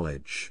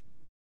 Knowledge.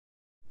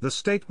 The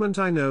statement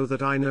 "I know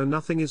that I know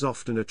nothing" is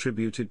often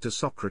attributed to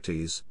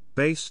Socrates,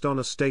 based on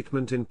a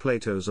statement in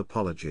Plato's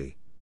Apology.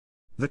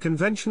 The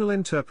conventional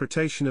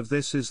interpretation of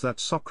this is that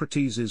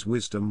Socrates'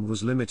 wisdom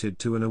was limited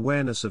to an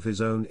awareness of his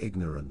own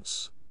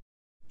ignorance.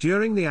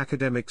 During the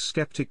academic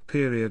skeptic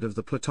period of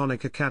the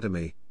Platonic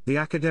Academy, the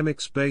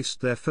academics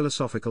based their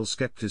philosophical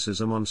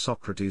skepticism on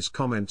Socrates'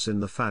 comments in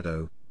the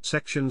Phaedo,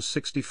 sections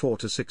 64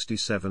 to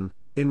 67,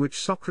 in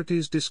which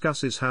Socrates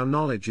discusses how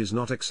knowledge is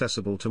not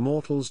accessible to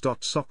mortals.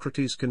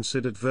 Socrates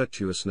considered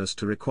virtuousness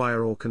to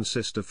require or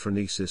consist of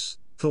phronesis,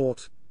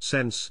 thought,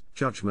 sense,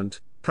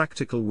 judgment,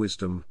 practical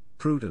wisdom,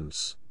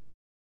 prudence.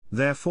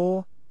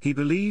 Therefore, he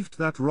believed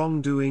that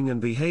wrongdoing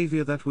and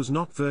behavior that was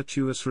not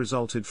virtuous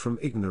resulted from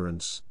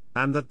ignorance,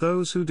 and that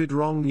those who did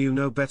wrong knew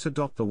no better.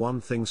 The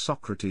one thing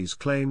Socrates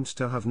claimed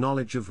to have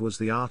knowledge of was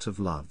the art of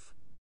love.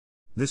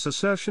 This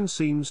assertion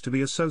seems to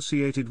be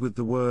associated with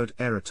the word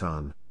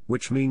eretan,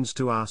 which means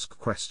to ask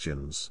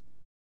questions.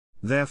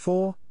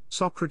 Therefore,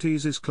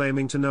 Socrates is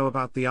claiming to know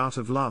about the art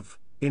of love,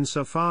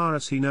 insofar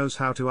as he knows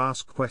how to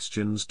ask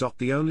questions.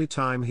 The only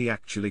time he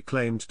actually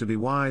claimed to be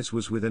wise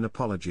was within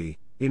Apology,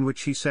 in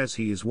which he says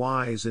he is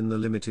wise in the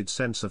limited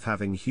sense of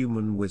having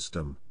human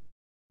wisdom.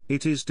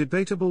 It is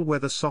debatable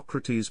whether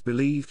Socrates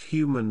believed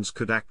humans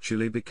could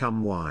actually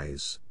become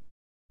wise.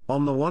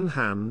 On the one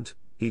hand,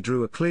 he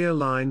drew a clear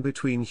line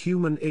between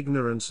human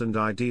ignorance and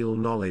ideal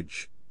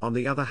knowledge. On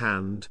the other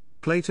hand,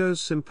 Plato's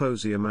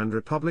Symposium and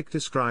Republic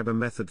describe a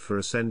method for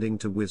ascending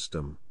to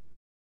wisdom.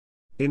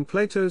 In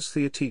Plato's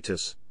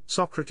Theaetetus,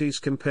 Socrates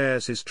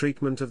compares his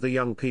treatment of the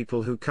young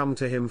people who come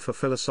to him for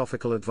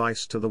philosophical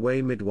advice to the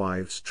way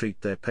midwives treat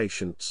their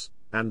patients,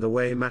 and the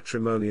way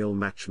matrimonial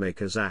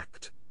matchmakers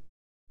act.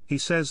 He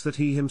says that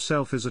he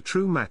himself is a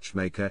true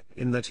matchmaker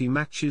in that he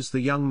matches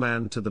the young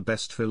man to the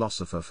best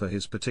philosopher for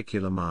his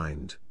particular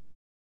mind.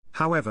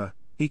 However,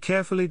 he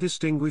carefully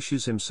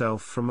distinguishes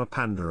himself from a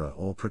panderer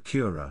or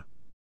procurer.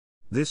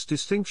 This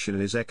distinction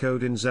is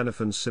echoed in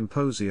Xenophon's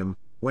Symposium,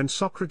 when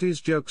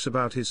Socrates jokes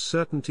about his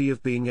certainty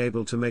of being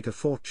able to make a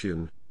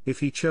fortune,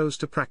 if he chose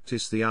to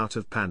practice the art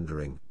of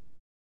pandering.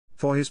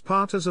 For his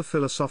part as a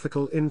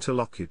philosophical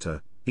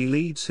interlocutor, he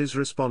leads his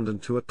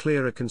respondent to a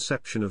clearer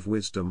conception of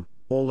wisdom,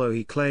 although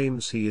he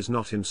claims he is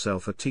not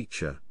himself a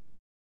teacher.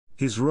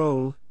 His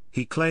role,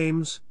 he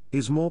claims,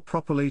 is more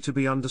properly to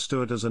be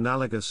understood as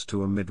analogous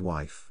to a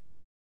midwife.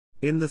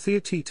 In the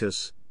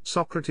Theaetetus,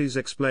 Socrates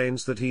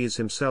explains that he is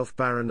himself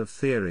barren of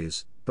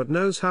theories, but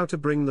knows how to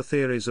bring the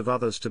theories of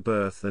others to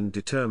birth and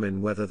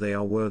determine whether they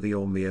are worthy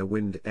or mere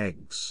wind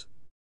eggs.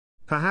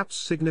 Perhaps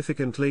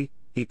significantly,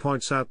 he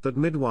points out that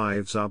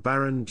midwives are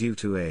barren due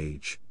to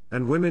age,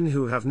 and women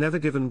who have never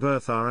given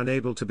birth are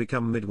unable to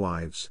become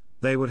midwives,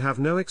 they would have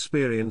no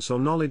experience or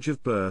knowledge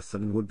of birth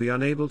and would be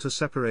unable to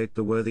separate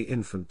the worthy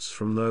infants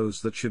from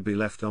those that should be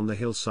left on the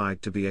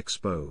hillside to be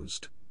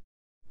exposed.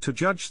 To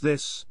judge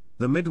this,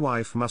 the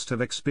midwife must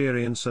have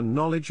experience and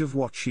knowledge of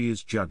what she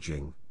is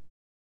judging.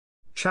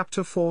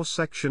 Chapter 4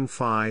 Section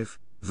 5,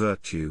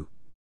 Virtue.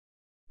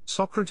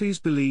 Socrates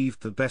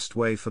believed the best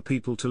way for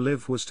people to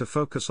live was to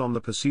focus on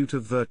the pursuit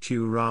of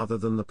virtue rather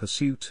than the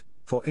pursuit,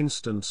 for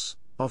instance,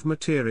 of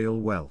material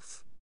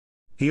wealth.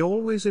 He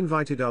always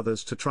invited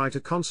others to try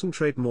to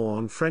concentrate more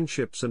on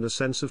friendships and a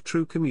sense of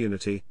true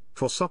community,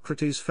 for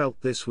Socrates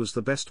felt this was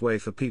the best way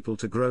for people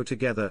to grow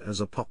together as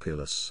a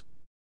populace.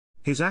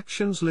 His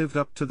actions lived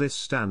up to this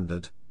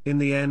standard. In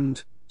the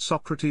end,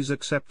 Socrates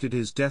accepted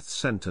his death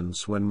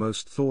sentence when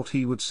most thought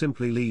he would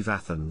simply leave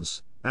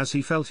Athens, as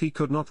he felt he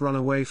could not run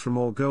away from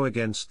or go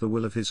against the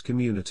will of his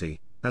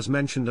community. As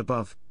mentioned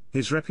above,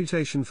 his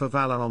reputation for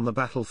valor on the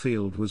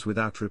battlefield was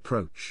without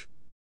reproach.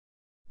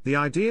 The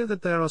idea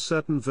that there are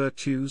certain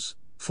virtues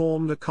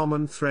formed a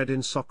common thread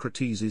in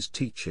Socrates'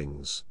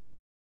 teachings.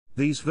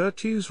 These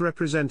virtues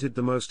represented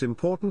the most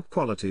important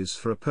qualities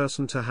for a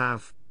person to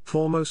have,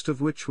 foremost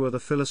of which were the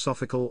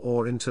philosophical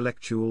or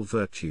intellectual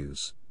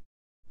virtues.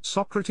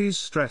 Socrates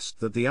stressed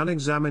that the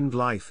unexamined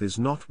life is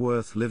not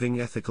worth living.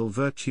 Ethical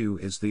virtue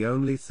is the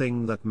only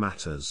thing that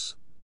matters.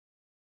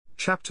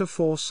 Chapter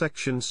 4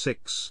 Section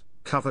 6,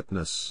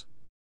 Covetousness.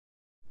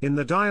 In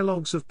the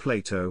dialogues of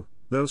Plato,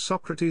 though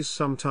Socrates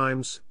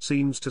sometimes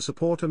seems to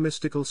support a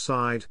mystical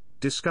side,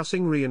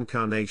 discussing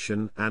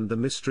reincarnation and the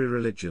mystery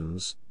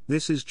religions,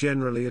 this is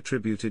generally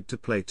attributed to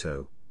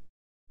Plato.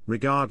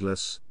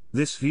 Regardless,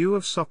 this view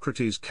of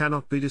Socrates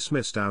cannot be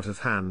dismissed out of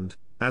hand,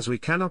 as we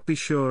cannot be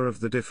sure of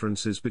the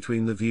differences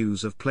between the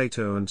views of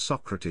Plato and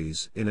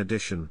Socrates. In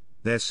addition,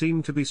 there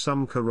seem to be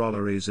some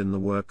corollaries in the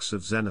works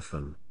of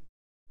Xenophon.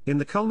 In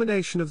the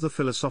culmination of the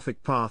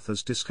philosophic path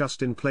as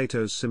discussed in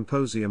Plato's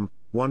Symposium,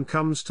 one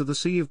comes to the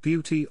sea of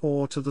beauty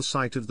or to the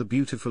sight of the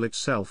beautiful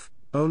itself.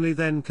 Only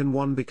then can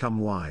one become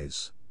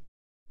wise.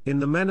 In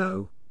the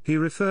Meno, he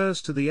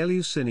refers to the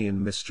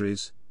Eleusinian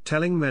mysteries,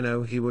 telling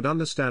Meno he would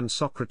understand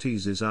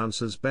Socrates'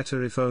 answers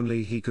better if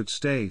only he could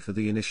stay for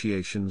the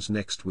initiations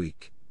next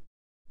week.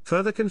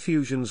 Further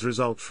confusions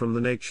result from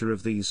the nature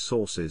of these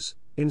sources,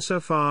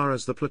 insofar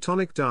as the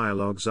Platonic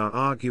dialogues are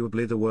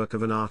arguably the work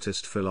of an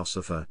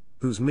artist-philosopher,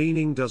 whose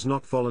meaning does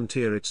not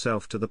volunteer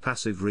itself to the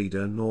passive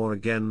reader nor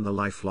again the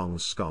lifelong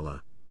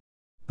scholar.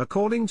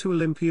 According to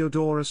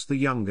Olympiodorus the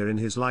Younger in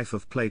his Life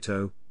of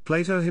Plato,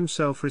 Plato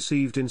himself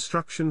received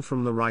instruction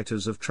from the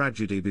writers of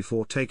tragedy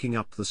before taking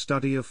up the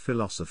study of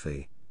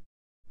philosophy.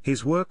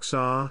 His works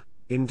are,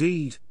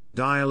 indeed,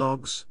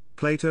 dialogues.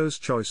 Plato's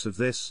choice of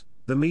this,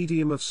 the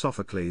medium of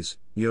Sophocles,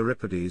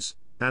 Euripides,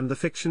 and the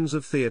fictions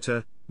of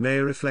theatre, may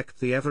reflect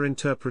the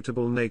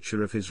ever-interpretable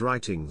nature of his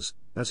writings,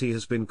 as he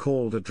has been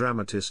called a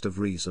dramatist of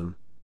reason.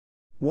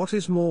 What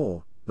is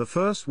more, the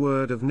first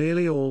word of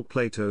nearly all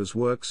Plato's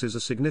works is a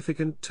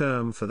significant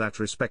term for that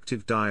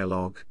respective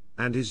dialogue,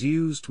 and is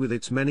used with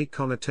its many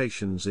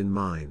connotations in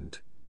mind.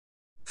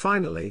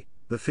 Finally,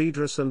 the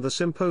Phaedrus and the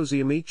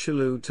Symposium each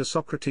allude to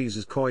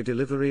Socrates' coy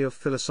delivery of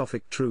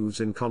philosophic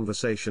truths in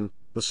conversation.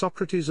 The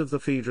Socrates of the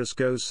Phaedrus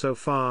goes so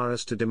far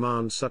as to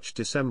demand such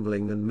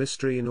dissembling and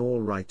mystery in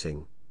all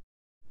writing.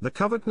 The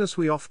covetousness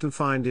we often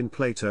find in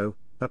Plato,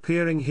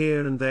 appearing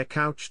here and there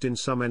couched in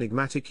some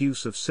enigmatic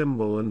use of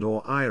symbol and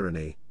or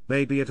irony,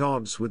 may be at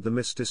odds with the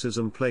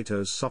mysticism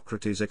Plato's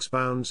Socrates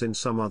expounds in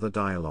some other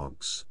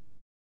dialogues.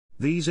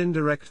 These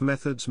indirect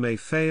methods may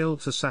fail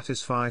to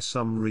satisfy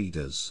some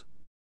readers.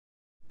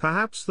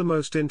 Perhaps the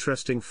most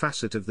interesting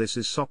facet of this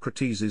is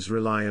Socrates'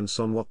 reliance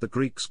on what the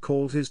Greeks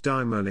called his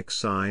daimonic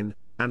sign,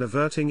 an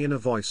averting inner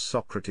voice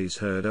Socrates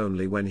heard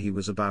only when he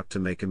was about to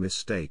make a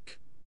mistake.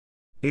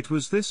 It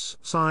was this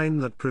sign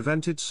that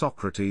prevented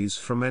Socrates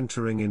from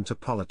entering into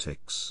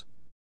politics.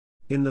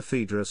 In the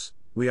Phaedrus,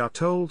 we are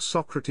told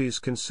Socrates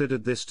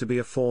considered this to be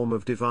a form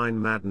of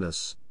divine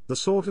madness, the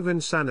sort of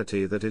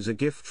insanity that is a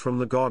gift from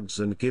the gods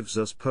and gives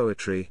us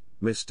poetry,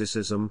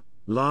 mysticism,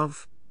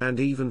 love, and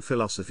even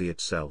philosophy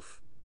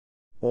itself.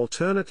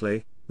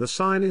 Alternately, the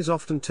sign is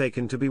often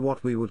taken to be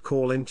what we would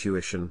call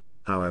intuition.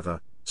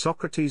 However,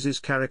 Socrates'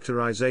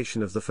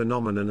 characterization of the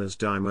phenomenon as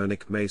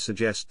daimonic may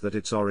suggest that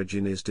its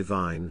origin is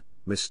divine,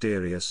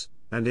 mysterious,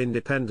 and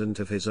independent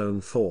of his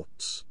own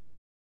thoughts.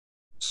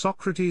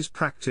 Socrates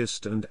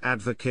practiced and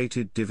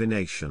advocated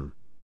divination.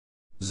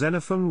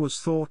 Xenophon was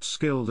thought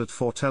skilled at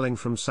foretelling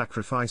from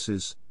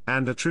sacrifices,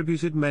 and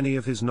attributed many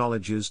of his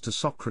knowledges to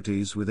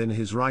Socrates within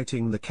his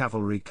writing The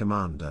Cavalry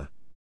Commander.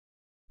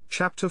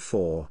 Chapter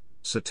 4,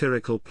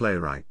 Satirical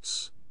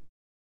Playwrights.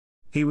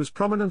 He was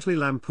prominently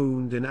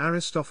lampooned in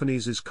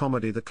Aristophanes'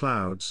 comedy The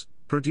Clouds,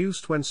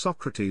 produced when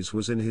Socrates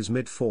was in his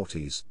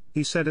mid-40s.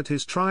 He said at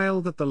his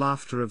trial that the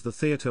laughter of the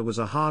theatre was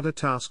a harder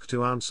task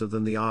to answer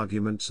than the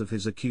arguments of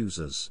his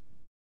accusers.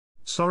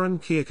 Soren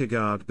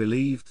Kierkegaard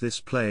believed this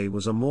play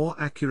was a more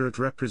accurate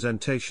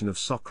representation of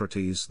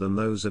Socrates than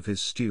those of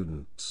his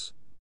students.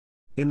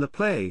 In the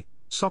play,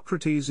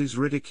 Socrates is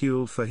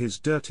ridiculed for his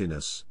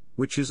dirtiness,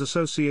 which is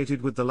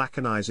associated with the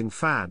laconizing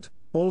fad,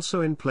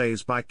 also in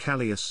plays by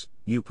Callias,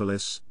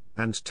 Eupolis,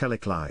 and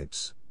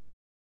Teleclides.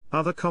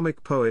 Other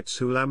comic poets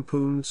who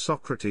lampooned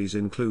Socrates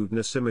include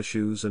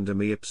Lysimachus and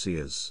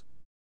Ameipsias.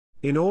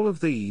 In all of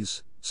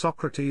these,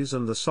 Socrates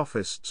and the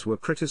sophists were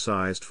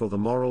criticized for the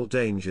moral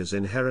dangers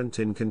inherent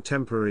in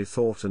contemporary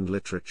thought and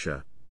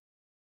literature.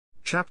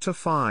 Chapter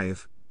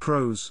 5,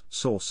 Prose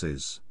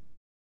Sources.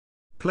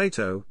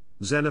 Plato,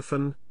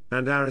 Xenophon,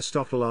 and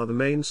Aristotle are the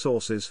main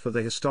sources for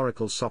the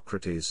historical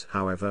Socrates.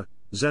 However,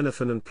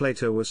 Xenophon and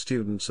Plato were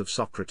students of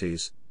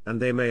Socrates, and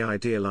they may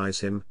idealize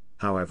him.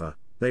 However,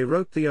 they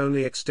wrote the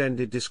only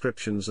extended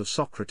descriptions of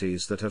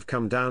Socrates that have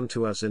come down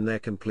to us in their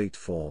complete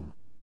form.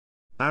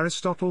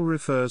 Aristotle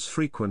refers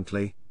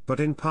frequently, but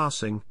in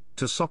passing,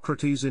 to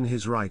Socrates in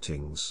his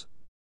writings.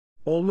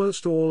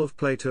 Almost all of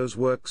Plato's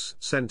works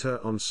center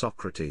on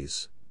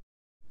Socrates.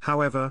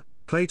 However,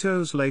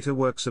 Plato's later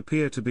works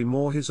appear to be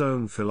more his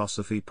own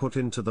philosophy put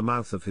into the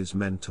mouth of his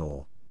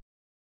mentor.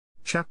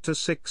 Chapter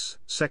 6,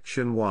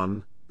 Section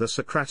 1, The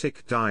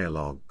Socratic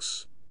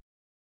Dialogues.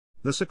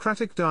 The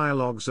Socratic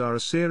Dialogues are a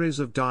series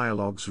of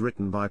dialogues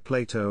written by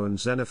Plato and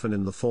Xenophon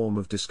in the form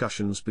of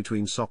discussions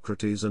between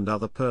Socrates and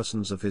other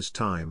persons of his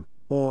time,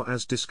 or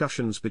as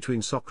discussions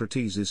between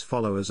Socrates'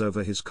 followers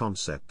over his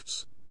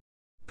concepts.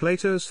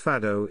 Plato's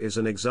Phaedo is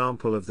an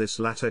example of this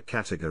latter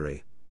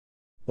category.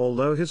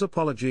 Although his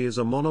apology is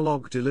a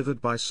monologue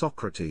delivered by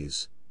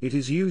Socrates, it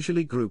is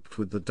usually grouped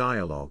with the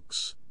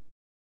dialogues.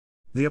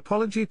 The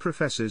apology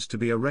professes to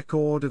be a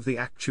record of the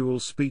actual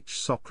speech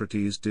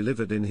Socrates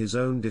delivered in his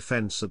own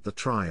defense at the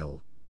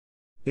trial.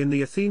 In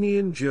the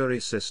Athenian jury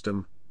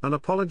system, an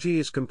apology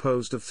is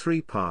composed of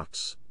three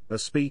parts: a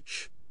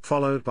speech,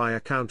 followed by a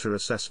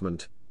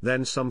counter-assessment,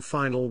 then some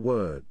final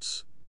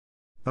words.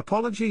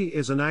 Apology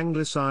is an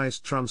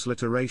anglicized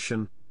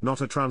transliteration,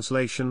 not a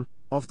translation,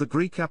 of the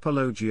Greek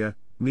apologia,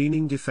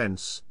 meaning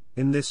defense.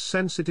 In this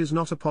sense it is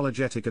not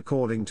apologetic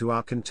according to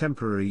our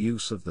contemporary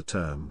use of the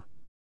term.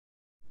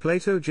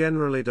 Plato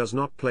generally does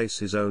not place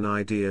his own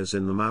ideas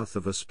in the mouth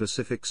of a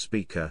specific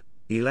speaker.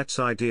 He lets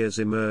ideas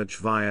emerge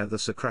via the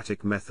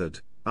Socratic method,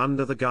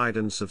 under the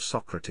guidance of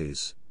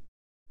Socrates.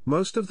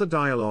 Most of the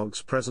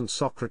dialogues present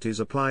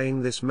Socrates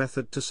applying this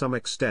method to some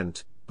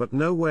extent, but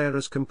nowhere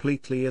as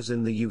completely as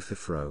in the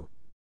Euthyphro.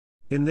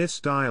 In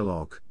this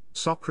dialogue,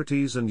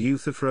 Socrates and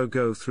Euthyphro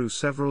go through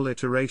several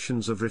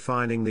iterations of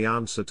refining the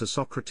answer to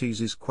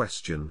Socrates'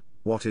 question,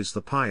 what is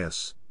the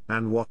pious,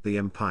 and what the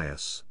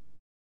impious.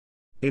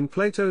 In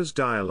Plato's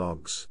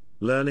dialogues,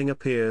 learning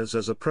appears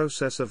as a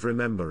process of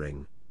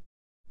remembering.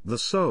 The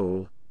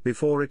soul,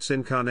 before its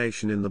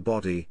incarnation in the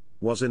body,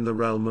 was in the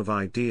realm of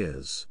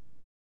ideas.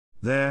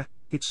 There,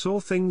 it saw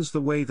things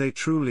the way they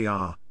truly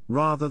are,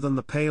 rather than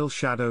the pale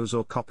shadows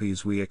or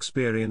copies we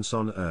experience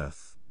on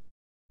earth.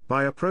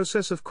 By a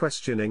process of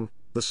questioning,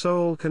 the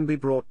soul can be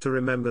brought to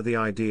remember the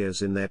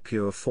ideas in their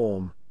pure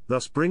form,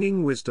 thus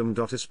bringing wisdom.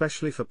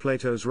 Especially for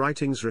Plato's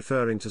writings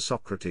referring to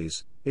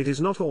Socrates, it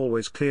is not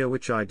always clear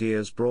which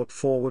ideas brought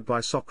forward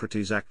by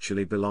Socrates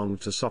actually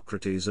belonged to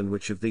Socrates and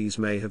which of these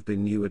may have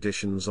been new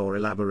additions or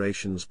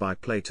elaborations by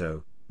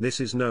Plato. This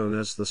is known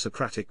as the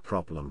Socratic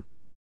problem.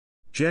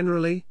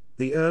 Generally,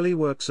 the early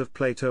works of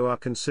Plato are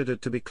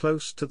considered to be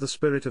close to the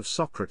spirit of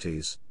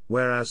Socrates,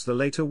 whereas the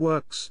later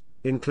works,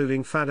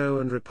 including Phaedo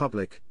and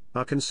Republic,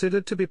 are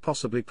considered to be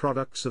possibly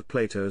products of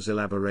Plato's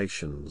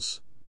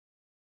elaborations.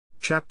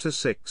 Chapter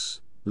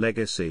 6,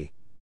 Legacy.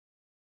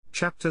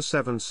 Chapter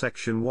 7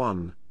 Section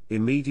 1,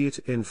 Immediate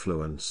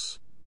Influence.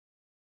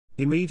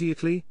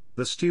 Immediately,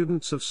 the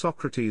students of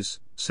Socrates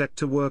set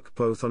to work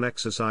both on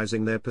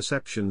exercising their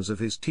perceptions of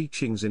his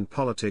teachings in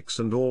politics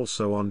and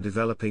also on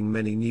developing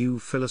many new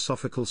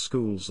philosophical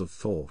schools of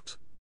thought.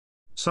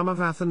 Some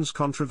of Athens'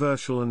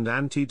 controversial and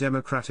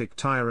anti-democratic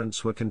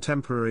tyrants were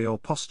contemporary or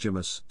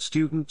posthumous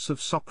students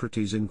of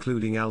Socrates,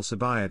 including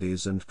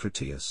Alcibiades and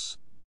Critias.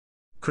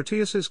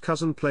 Critias's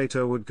cousin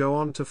Plato would go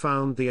on to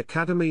found the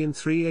Academy in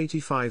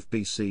 385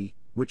 BC,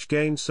 which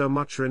gained so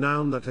much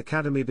renown that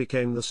academy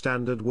became the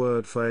standard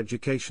word for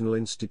educational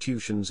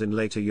institutions in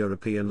later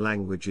European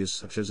languages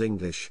such as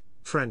English,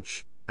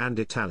 French, and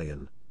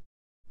Italian.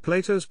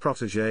 Plato's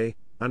protégé,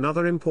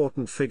 another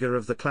important figure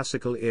of the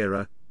classical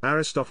era,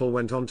 Aristotle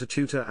went on to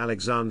tutor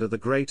Alexander the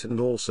Great and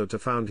also to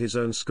found his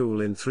own school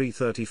in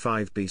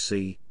 335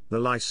 BC, the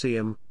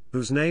Lyceum,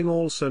 whose name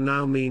also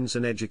now means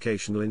an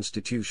educational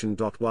institution.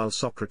 While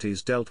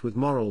Socrates dealt with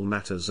moral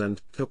matters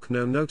and took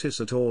no notice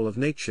at all of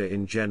nature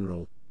in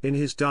general, in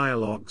his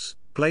dialogues,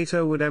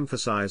 Plato would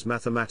emphasize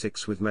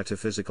mathematics with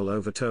metaphysical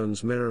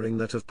overtones mirroring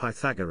that of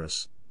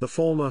Pythagoras, the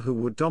former who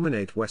would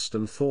dominate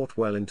Western thought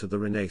well into the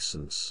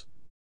Renaissance.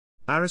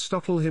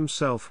 Aristotle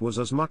himself was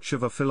as much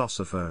of a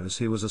philosopher as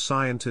he was a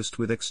scientist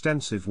with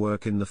extensive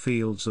work in the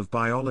fields of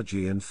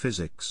biology and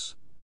physics.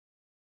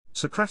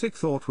 Socratic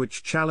thought,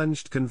 which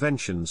challenged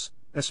conventions,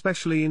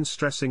 especially in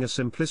stressing a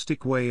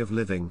simplistic way of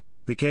living,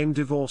 became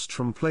divorced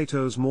from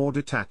Plato's more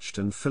detached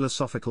and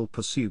philosophical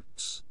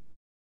pursuits.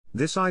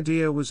 This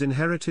idea was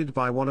inherited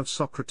by one of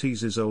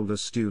Socrates' older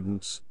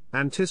students,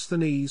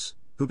 Antisthenes,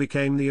 who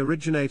became the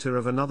originator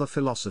of another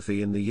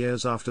philosophy in the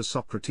years after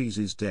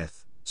Socrates'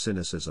 death,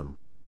 cynicism.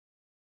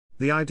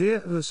 The idea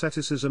of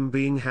asceticism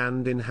being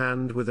hand in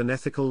hand with an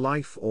ethical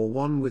life or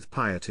one with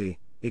piety,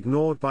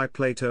 ignored by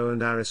Plato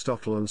and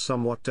Aristotle and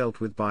somewhat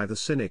dealt with by the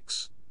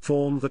Cynics,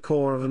 formed the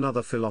core of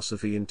another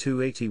philosophy in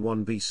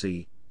 281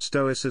 BC,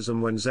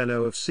 Stoicism, when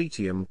Zeno of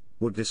Citium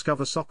would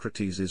discover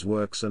Socrates'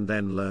 works and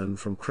then learn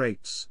from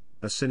Crates,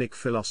 a Cynic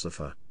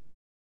philosopher.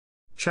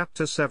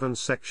 Chapter 7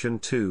 Section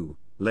 2,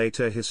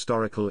 Later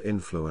Historical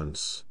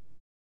Influence.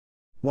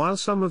 While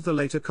some of the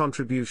later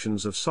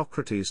contributions of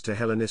Socrates to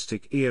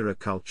Hellenistic-era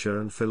culture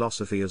and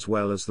philosophy as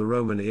well as the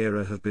Roman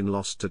era have been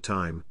lost to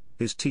time,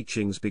 his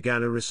teachings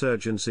began a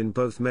resurgence in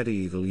both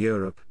medieval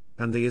Europe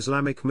and the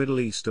Islamic Middle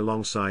East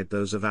alongside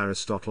those of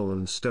Aristotle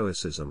and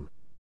Stoicism.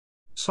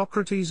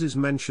 Socrates is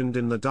mentioned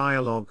in the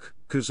dialogue,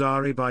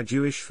 Kuzari, by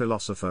Jewish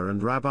philosopher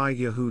and Rabbi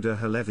Yehuda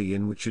Halevi,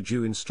 in which a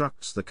Jew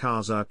instructs the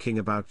Khazar king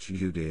about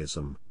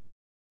Judaism.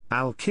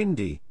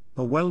 Al-Kindi,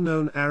 a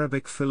well-known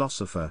Arabic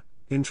philosopher,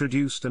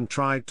 introduced and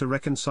tried to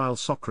reconcile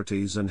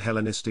Socrates and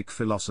Hellenistic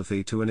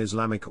philosophy to an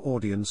Islamic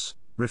audience,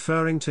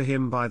 referring to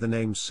him by the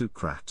name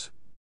Socrάτēs.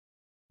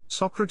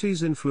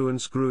 Socrates'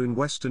 influence grew in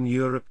Western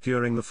Europe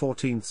during the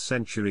 14th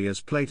century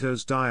as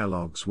Plato's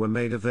dialogues were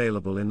made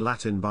available in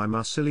Latin by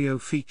Marsilio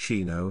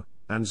Ficino,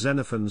 and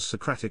Xenophon's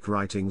Socratic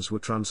writings were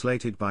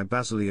translated by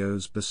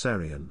Basileus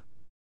Bessarion.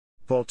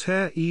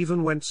 Voltaire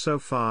even went so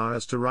far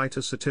as to write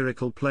a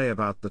satirical play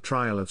about the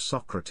trial of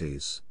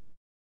Socrates.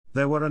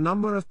 There were a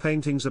number of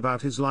paintings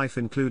about his life,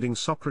 including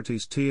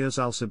Socrates' Tears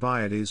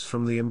Alcibiades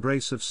from the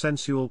Embrace of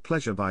Sensual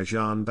Pleasure by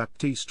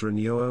Jean-Baptiste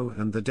Regnault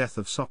and The Death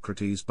of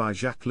Socrates by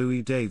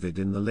Jacques-Louis David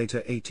in the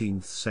later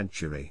 18th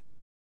century.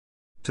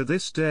 To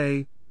this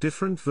day,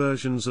 different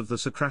versions of the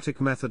Socratic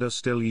method are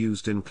still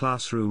used in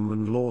classroom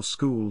and law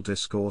school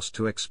discourse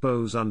to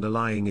expose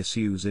underlying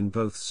issues in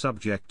both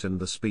subject and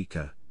the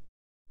speaker.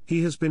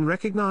 He has been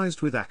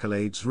recognized with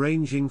accolades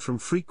ranging from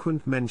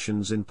frequent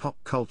mentions in pop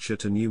culture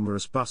to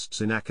numerous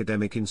busts in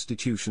academic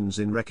institutions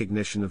in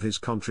recognition of his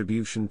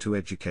contribution to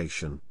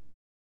education.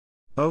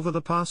 Over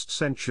the past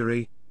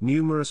century,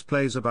 numerous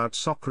plays about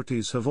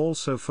Socrates have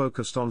also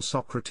focused on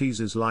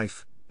Socrates'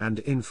 life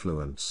and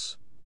influence.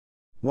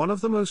 One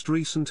of the most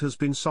recent has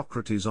been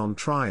Socrates on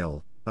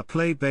Trial, a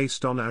play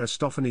based on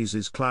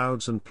Aristophanes'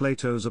 Clouds and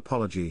Plato's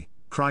Apology,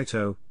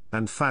 Crito,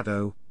 and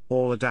Phaedo,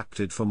 all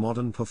adapted for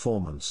modern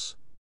performance.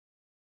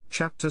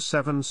 Chapter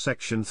 7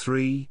 Section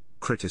 3,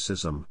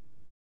 Criticism.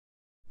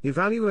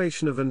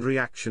 Evaluation of and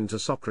reaction to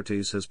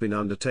Socrates has been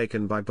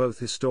undertaken by both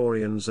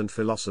historians and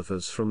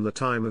philosophers from the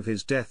time of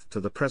his death to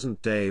the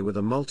present day with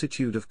a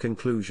multitude of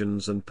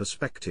conclusions and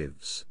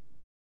perspectives.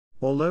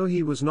 Although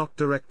he was not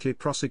directly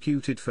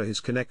prosecuted for his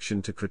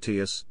connection to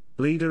Critias,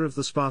 leader of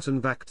the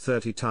Spartan-backed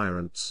 30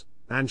 tyrants,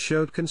 and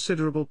showed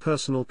considerable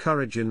personal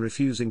courage in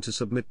refusing to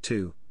submit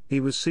to, he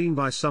was seen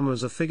by some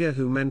as a figure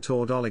who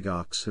mentored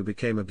oligarchs who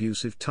became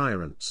abusive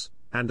tyrants,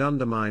 and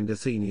undermined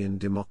Athenian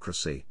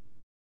democracy.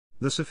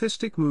 The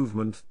sophistic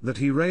movement that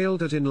he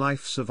railed at in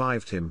life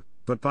survived him,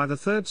 but by the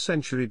 3rd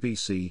century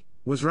BC,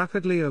 was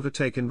rapidly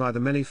overtaken by the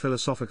many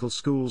philosophical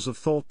schools of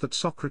thought that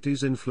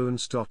Socrates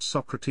influenced.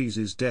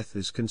 Socrates' death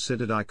is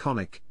considered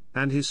iconic,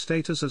 and his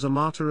status as a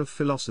martyr of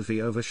philosophy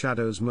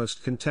overshadows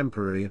most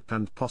contemporary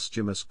and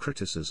posthumous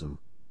criticism.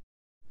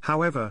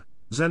 However,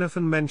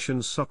 Xenophon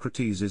mentions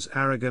Socrates'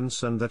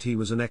 arrogance and that he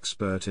was an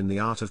expert in the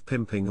art of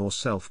pimping or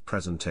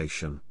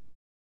self-presentation.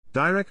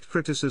 Direct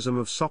criticism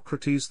of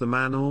Socrates the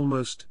man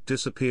almost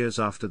disappears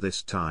after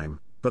this time,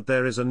 but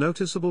there is a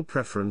noticeable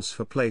preference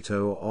for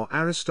Plato or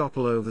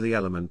Aristotle over the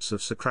elements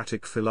of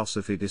Socratic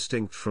philosophy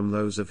distinct from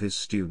those of his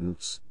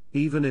students,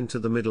 even into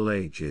the Middle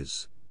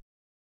Ages.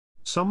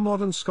 Some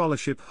modern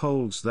scholarship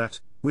holds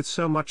that, with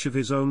so much of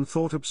his own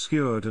thought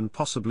obscured and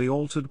possibly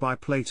altered by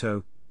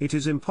Plato, it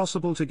is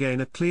impossible to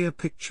gain a clear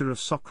picture of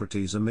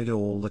Socrates amid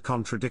all the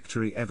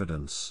contradictory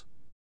evidence.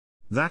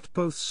 That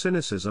both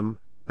cynicism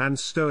and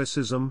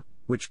Stoicism,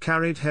 which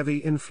carried heavy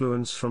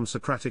influence from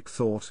Socratic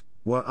thought,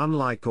 were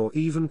unlike or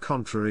even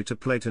contrary to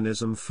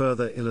Platonism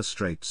further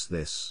illustrates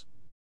this.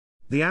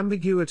 The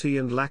ambiguity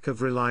and lack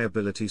of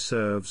reliability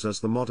serves as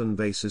the modern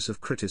basis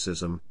of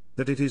criticism,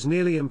 that it is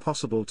nearly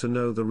impossible to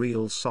know the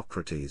real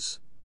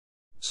Socrates.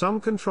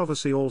 Some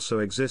controversy also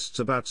exists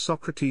about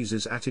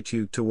Socrates'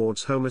 attitude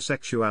towards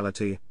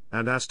homosexuality,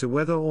 and as to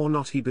whether or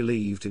not he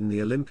believed in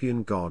the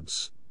Olympian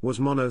gods, was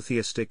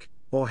monotheistic,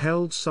 or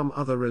held some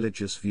other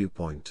religious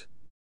viewpoint.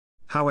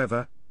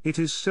 However, it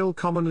is still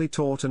commonly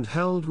taught and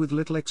held with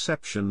little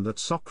exception that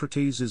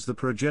Socrates is the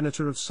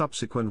progenitor of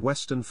subsequent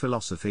Western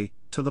philosophy,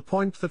 to the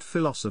point that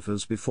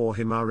philosophers before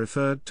him are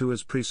referred to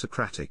as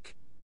pre-Socratic.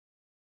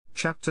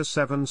 Chapter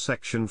 7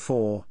 Section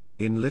 4,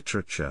 In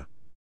Literature.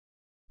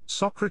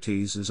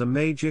 Socrates is a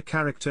major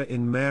character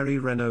in Mary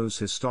Renaud's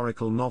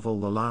historical novel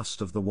The Last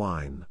of the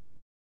Wine.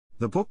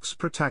 The book's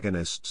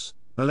protagonists,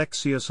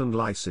 Alexius and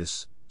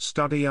Lysis,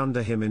 study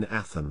under him in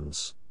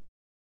Athens.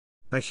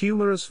 A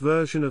humorous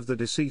version of the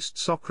deceased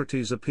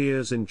Socrates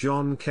appears in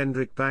John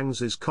Kendrick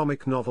Bangs's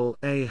comic novel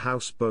A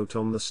Houseboat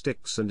on the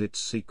Styx and its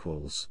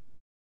sequels.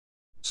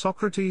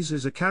 Socrates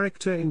is a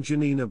character in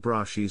Janina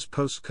Brashi's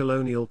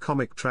post-colonial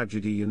comic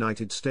tragedy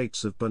United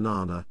States of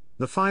Banana,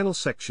 the final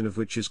section of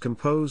which is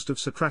composed of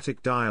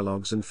Socratic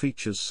dialogues and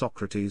features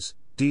Socrates,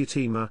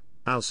 Diotima,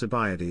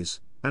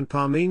 Alcibiades, and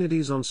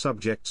Parmenides on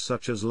subjects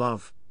such as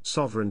love,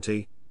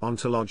 sovereignty,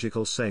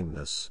 ontological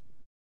sameness.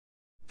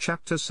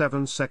 Chapter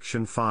 7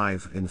 Section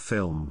 5 in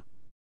film.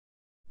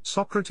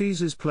 Socrates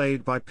is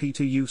played by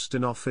Peter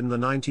Ustinov in the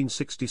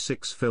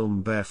 1966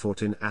 film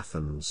Barefoot in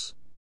Athens.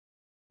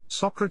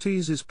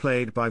 Socrates is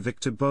played by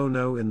Victor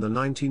Bono in the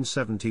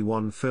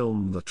 1971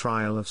 film The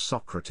Trial of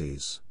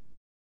Socrates.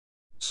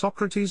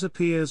 Socrates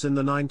appears in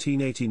the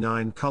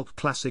 1989 cult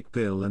classic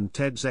Bill and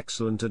Ted's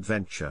Excellent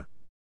Adventure.